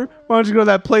something cheaper? Why don't you go to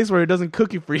that place where it doesn't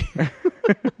cook you for you?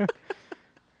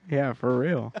 Yeah, for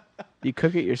real. You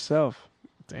cook it yourself.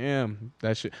 Damn,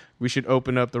 we should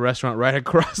open up the restaurant right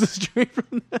across the street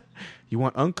from that. You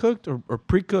want uncooked or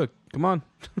pre-cooked? Come on.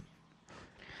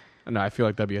 No, I feel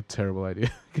like that'd be a terrible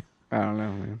idea. I don't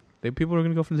know, man. People are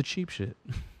gonna go for the cheap shit.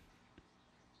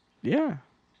 Yeah.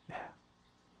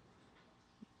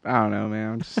 I don't know,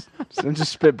 man. I'm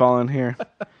just spitballing here.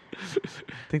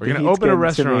 We're gonna open a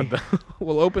restaurant.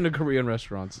 We'll open a Korean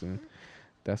restaurant soon.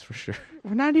 That's for sure.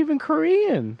 We're not even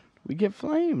Korean. We get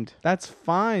flamed. That's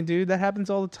fine, dude. That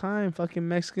happens all the time. Fucking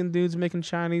Mexican dudes making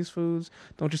Chinese foods.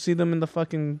 Don't you see them in the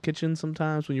fucking kitchen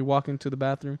sometimes when you walk into the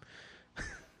bathroom?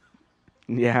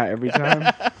 Yeah, every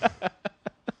time.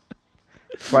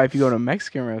 That's why if you go to a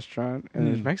Mexican restaurant and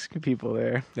there's Mexican people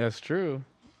there. That's true.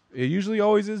 It usually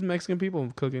always is Mexican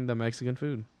people cooking the Mexican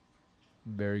food.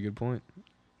 Very good point.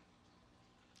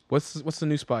 What's the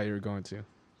new spot you're going to?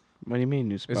 What do you mean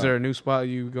new spot? Is there a new spot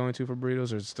you going to for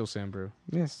burritos, or is it still Sam Brew?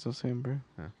 Yeah, it's still same, bro.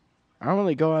 Huh. I don't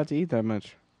really go out to eat that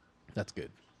much. That's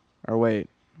good. Or wait.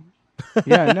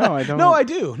 Yeah, no, I don't. No, I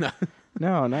do. No.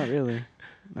 No, not really.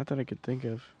 Not that I could think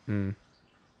of. Mm.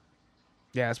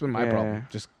 Yeah, that's been my problem.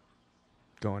 Just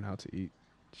going out to eat.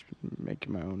 Just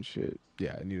making my own shit.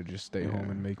 Yeah, I need to just stay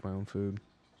home and make my own food.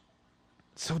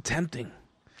 It's so tempting.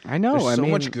 I know. There's so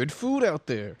mean, much good food out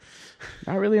there.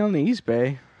 Not really on the East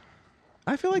Bay.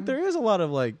 I feel like there is a lot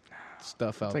of like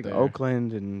stuff out It's like there.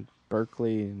 Oakland and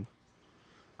Berkeley, and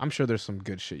I'm sure there's some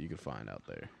good shit you could find out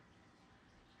there.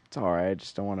 it's all right. I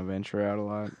just don't want to venture out a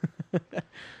lot.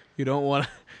 You don't want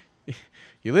to.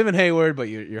 You live in Hayward, but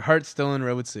your heart's still in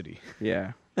Redwood City.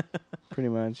 Yeah, pretty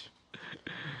much.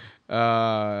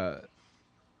 You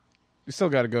still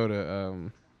got to go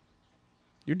to.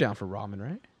 You're down for ramen,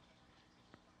 right?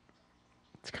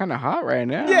 It's kind of hot right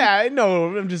now. Yeah, I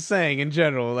know. I'm just saying in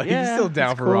general. Like, Yeah, you're still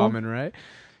down it's for cool. ramen, right?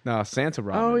 No, Santa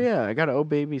ramen. Oh yeah, I got an Oh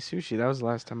Baby sushi. That was the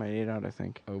last time I ate out, I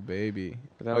think. Oh baby.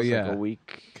 But that was like a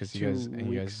week. Because you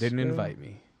guys didn't invite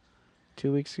me.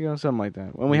 2 weeks ago, something like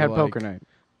that. When we You're had like, poker night.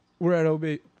 We're at Oh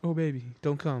baby,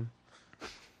 don't come.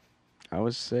 I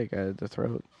was sick. I had the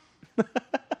throat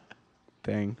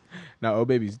thing. No, Oh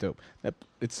baby's dope.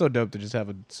 It's so dope to just have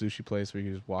a sushi place where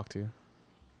you just walk to.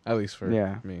 At least for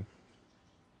me.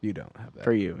 You don't have that.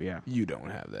 For you, yeah. You don't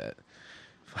have that.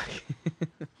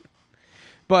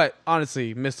 But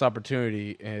honestly, missed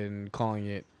opportunity in calling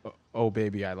it Oh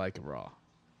Baby, I Like It Raw.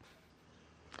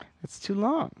 It's too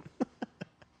long.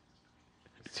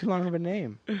 It's too long of a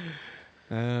name.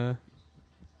 Yeah.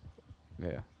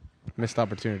 Missed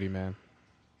opportunity, man.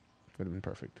 Would have been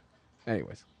perfect.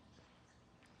 Anyways.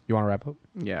 You want to wrap up?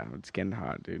 Yeah, it's getting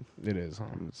hot, dude. It is, huh?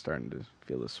 I'm starting to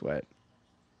feel the sweat.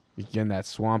 You getting that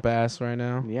swamp ass right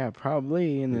now? Yeah,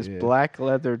 probably in this Yeah. black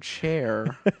leather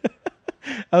chair.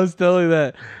 I was telling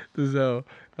that to Zoe.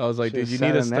 I was like, Should've dude, you sat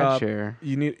need to in that stop. chair.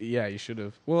 Yeah, you should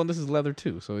have. Well, this is leather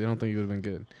too, so I don't think it would have been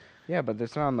good. Yeah, but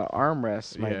it's not on the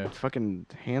armrest. My Yeah. fucking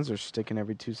hands are sticking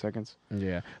every 2 seconds.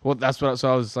 Yeah. Well, that's what.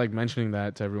 So I was like mentioning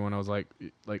that to everyone. I was like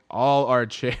all our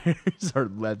chairs are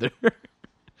leather.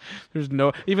 There's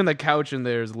no, even the couch in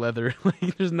there is leather.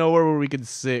 Like, there's nowhere where we could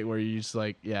sit where you just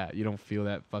like, yeah, you don't feel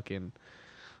that fucking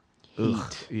Heat.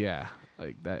 ugh. Yeah,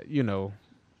 like that. You know,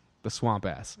 the swamp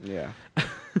ass. Yeah.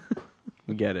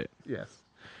 We get it. Yes.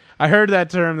 I heard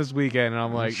that term this weekend, and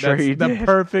I'm like, sure that's you the did.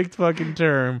 perfect fucking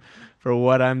term for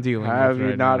what I'm dealing with. How have you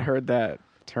right not now. heard that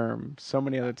term so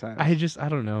many other times? I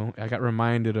don't know. I got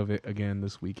reminded of it again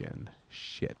this weekend.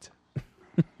 Shit.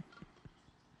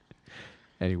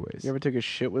 Anyways. You ever took a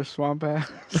shit with swamp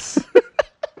ass?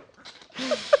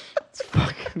 It's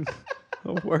fucking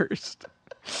the worst.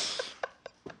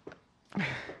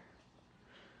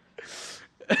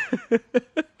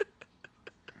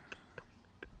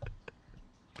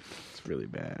 It's really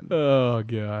bad. Oh,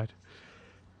 God.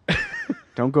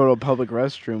 Don't go to a public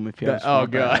restroom if you have Oh,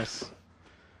 swamp God. ass.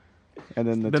 And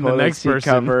then the Then the toilet next seat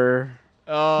person. cover.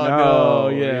 Oh, No,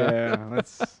 yeah.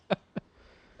 That's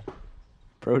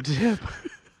pro tip.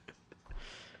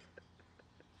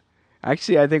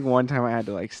 Actually, I think one time I had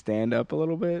to like stand up a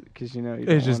little bit because you don't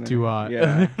It's just wanna- too hot.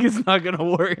 Yeah, It's not going to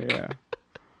work. yeah.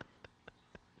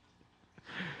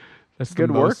 That's Good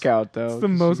the most, workout though. It's the 'cause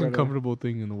you most gotta- uncomfortable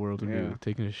thing in the world to Yeah. do.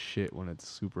 Taking a shit when it's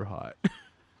super hot.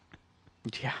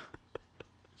 Yeah,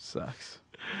 sucks.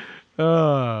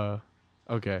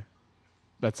 Okay.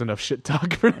 That's enough shit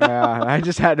talk for now. Yeah, I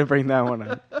just had to bring that one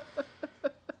up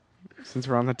since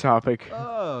we're on the topic.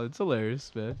 Oh, it's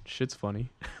hilarious, man. Shit's funny.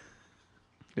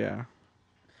 Yeah,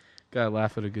 Gotta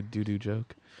laugh at a good doo-doo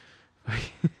joke.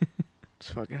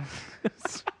 it's fucking.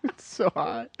 It's so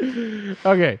hot.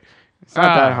 Okay. It's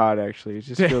not that hot actually. It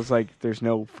just feels like there's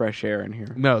no fresh air in here.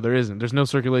 No, there isn't. There's no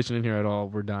circulation in here at all.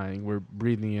 We're dying. We're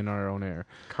breathing in our own air.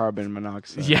 Carbon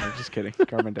monoxide. Yeah. I'm just kidding.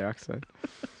 Carbon dioxide.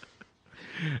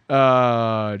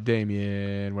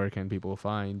 Damien, where can people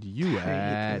find you I hate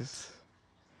at? this.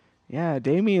 Yeah,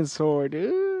 Damien Sword,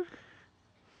 dude.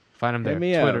 Find him there. Hit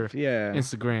me Twitter, up. Yeah.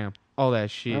 Instagram, all that I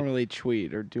shit. don't really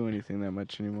tweet or do anything that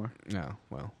much anymore. No,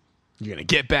 well, you're gonna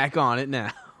get back on it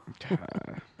now. I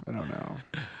don't know.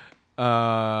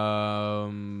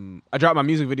 I dropped my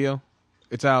music video.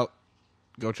 It's out.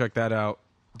 Go check that out.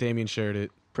 Damien shared it.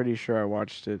 Pretty sure I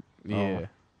watched it. Yeah.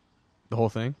 The whole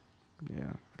thing?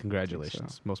 Yeah.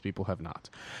 Congratulations. Most people have not.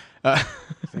 I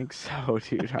think so,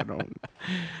 dude. I don't.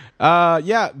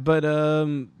 Yeah, but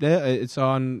yeah, it's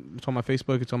on my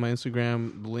Facebook, it's on my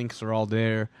Instagram. The links are all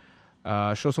there.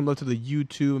 Show some love to the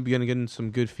YouTube. I'm beginning getting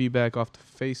some good feedback off the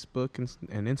Facebook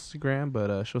and Instagram,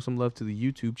 but show some love to the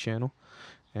YouTube channel.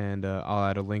 And I'll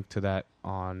add a link to that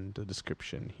on the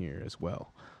description here as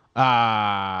well.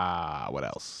 What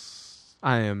else?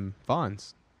 I am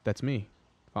Fonz. That's me.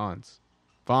 Fonz.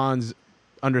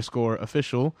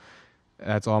 Fonz_official.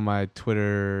 That's all my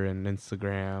Twitter and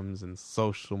Instagrams and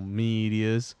social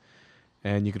medias.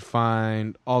 And you can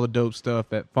find all the dope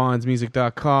stuff at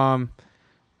fonzmusic.com.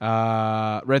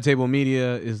 Red Table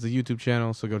Media is the YouTube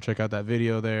channel, so go check out that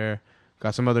video there.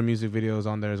 Got some other music videos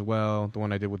on there as well. The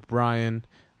one I did with Brian,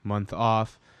 Month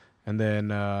Off. And then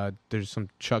there's some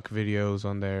Chuck videos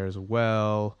on there as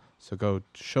well. So go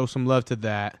show some love to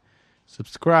that.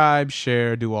 Subscribe,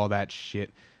 share, do all that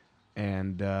shit.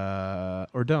 And,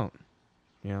 or don't.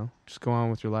 You know, just go on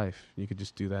with your life. You could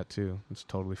just do that too. It's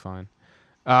totally fine.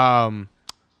 Yeah,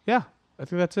 I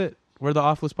think that's it. We're the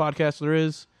Offlist Podcast there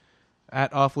is.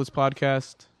 At Offlist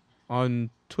Podcast on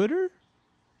Twitter?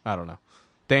 I don't know.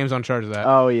 Dame's on charge of that.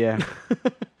 Oh, yeah.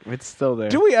 It's still there.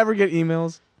 Do we ever get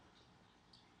emails?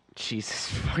 Jesus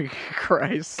fucking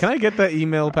Christ. Can I get that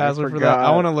email password for that?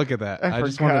 I want to look at that. I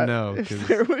just want to know. If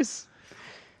there was...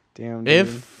 Damn, dude.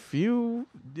 If you...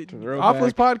 Throwback.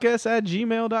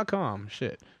 Offlistpodcast@gmail.com.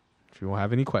 Shit. If you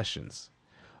have any questions.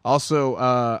 Also,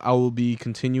 I will be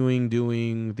continuing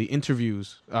doing the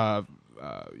interviews. While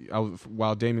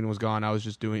Damien was gone, I was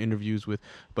just doing interviews with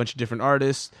a bunch of different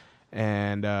artists.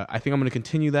 And I think I'm going to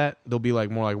continue that. There'll be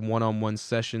like more like one-on-one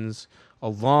sessions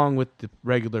along with the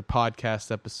regular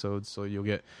podcast episodes. So you'll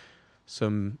get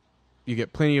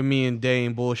plenty of me and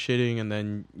Dame bullshitting, and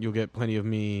then you'll get plenty of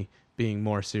me being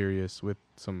more serious with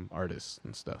some artists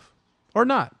and stuff. Or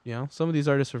not, you know. Some of these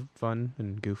artists are fun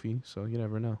and goofy, so you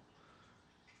never know.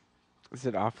 Is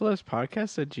it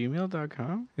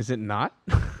offlistpodcast@gmail.com? Is it not?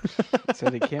 It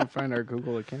said it can't find our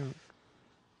Google account.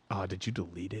 Oh, did you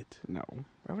delete it? No.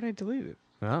 Why would I delete it?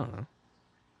 I don't know.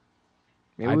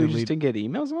 Maybe I we delete- just didn't get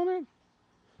emails on it?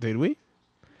 Did we?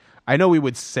 I know we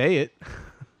would say it.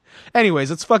 Anyways,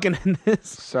 let's fucking end this.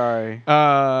 Sorry.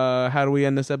 How do we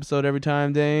end this episode every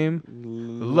time, Dame?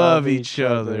 Love each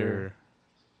other.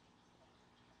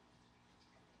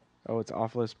 Oh, it's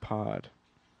Awfulest Pod.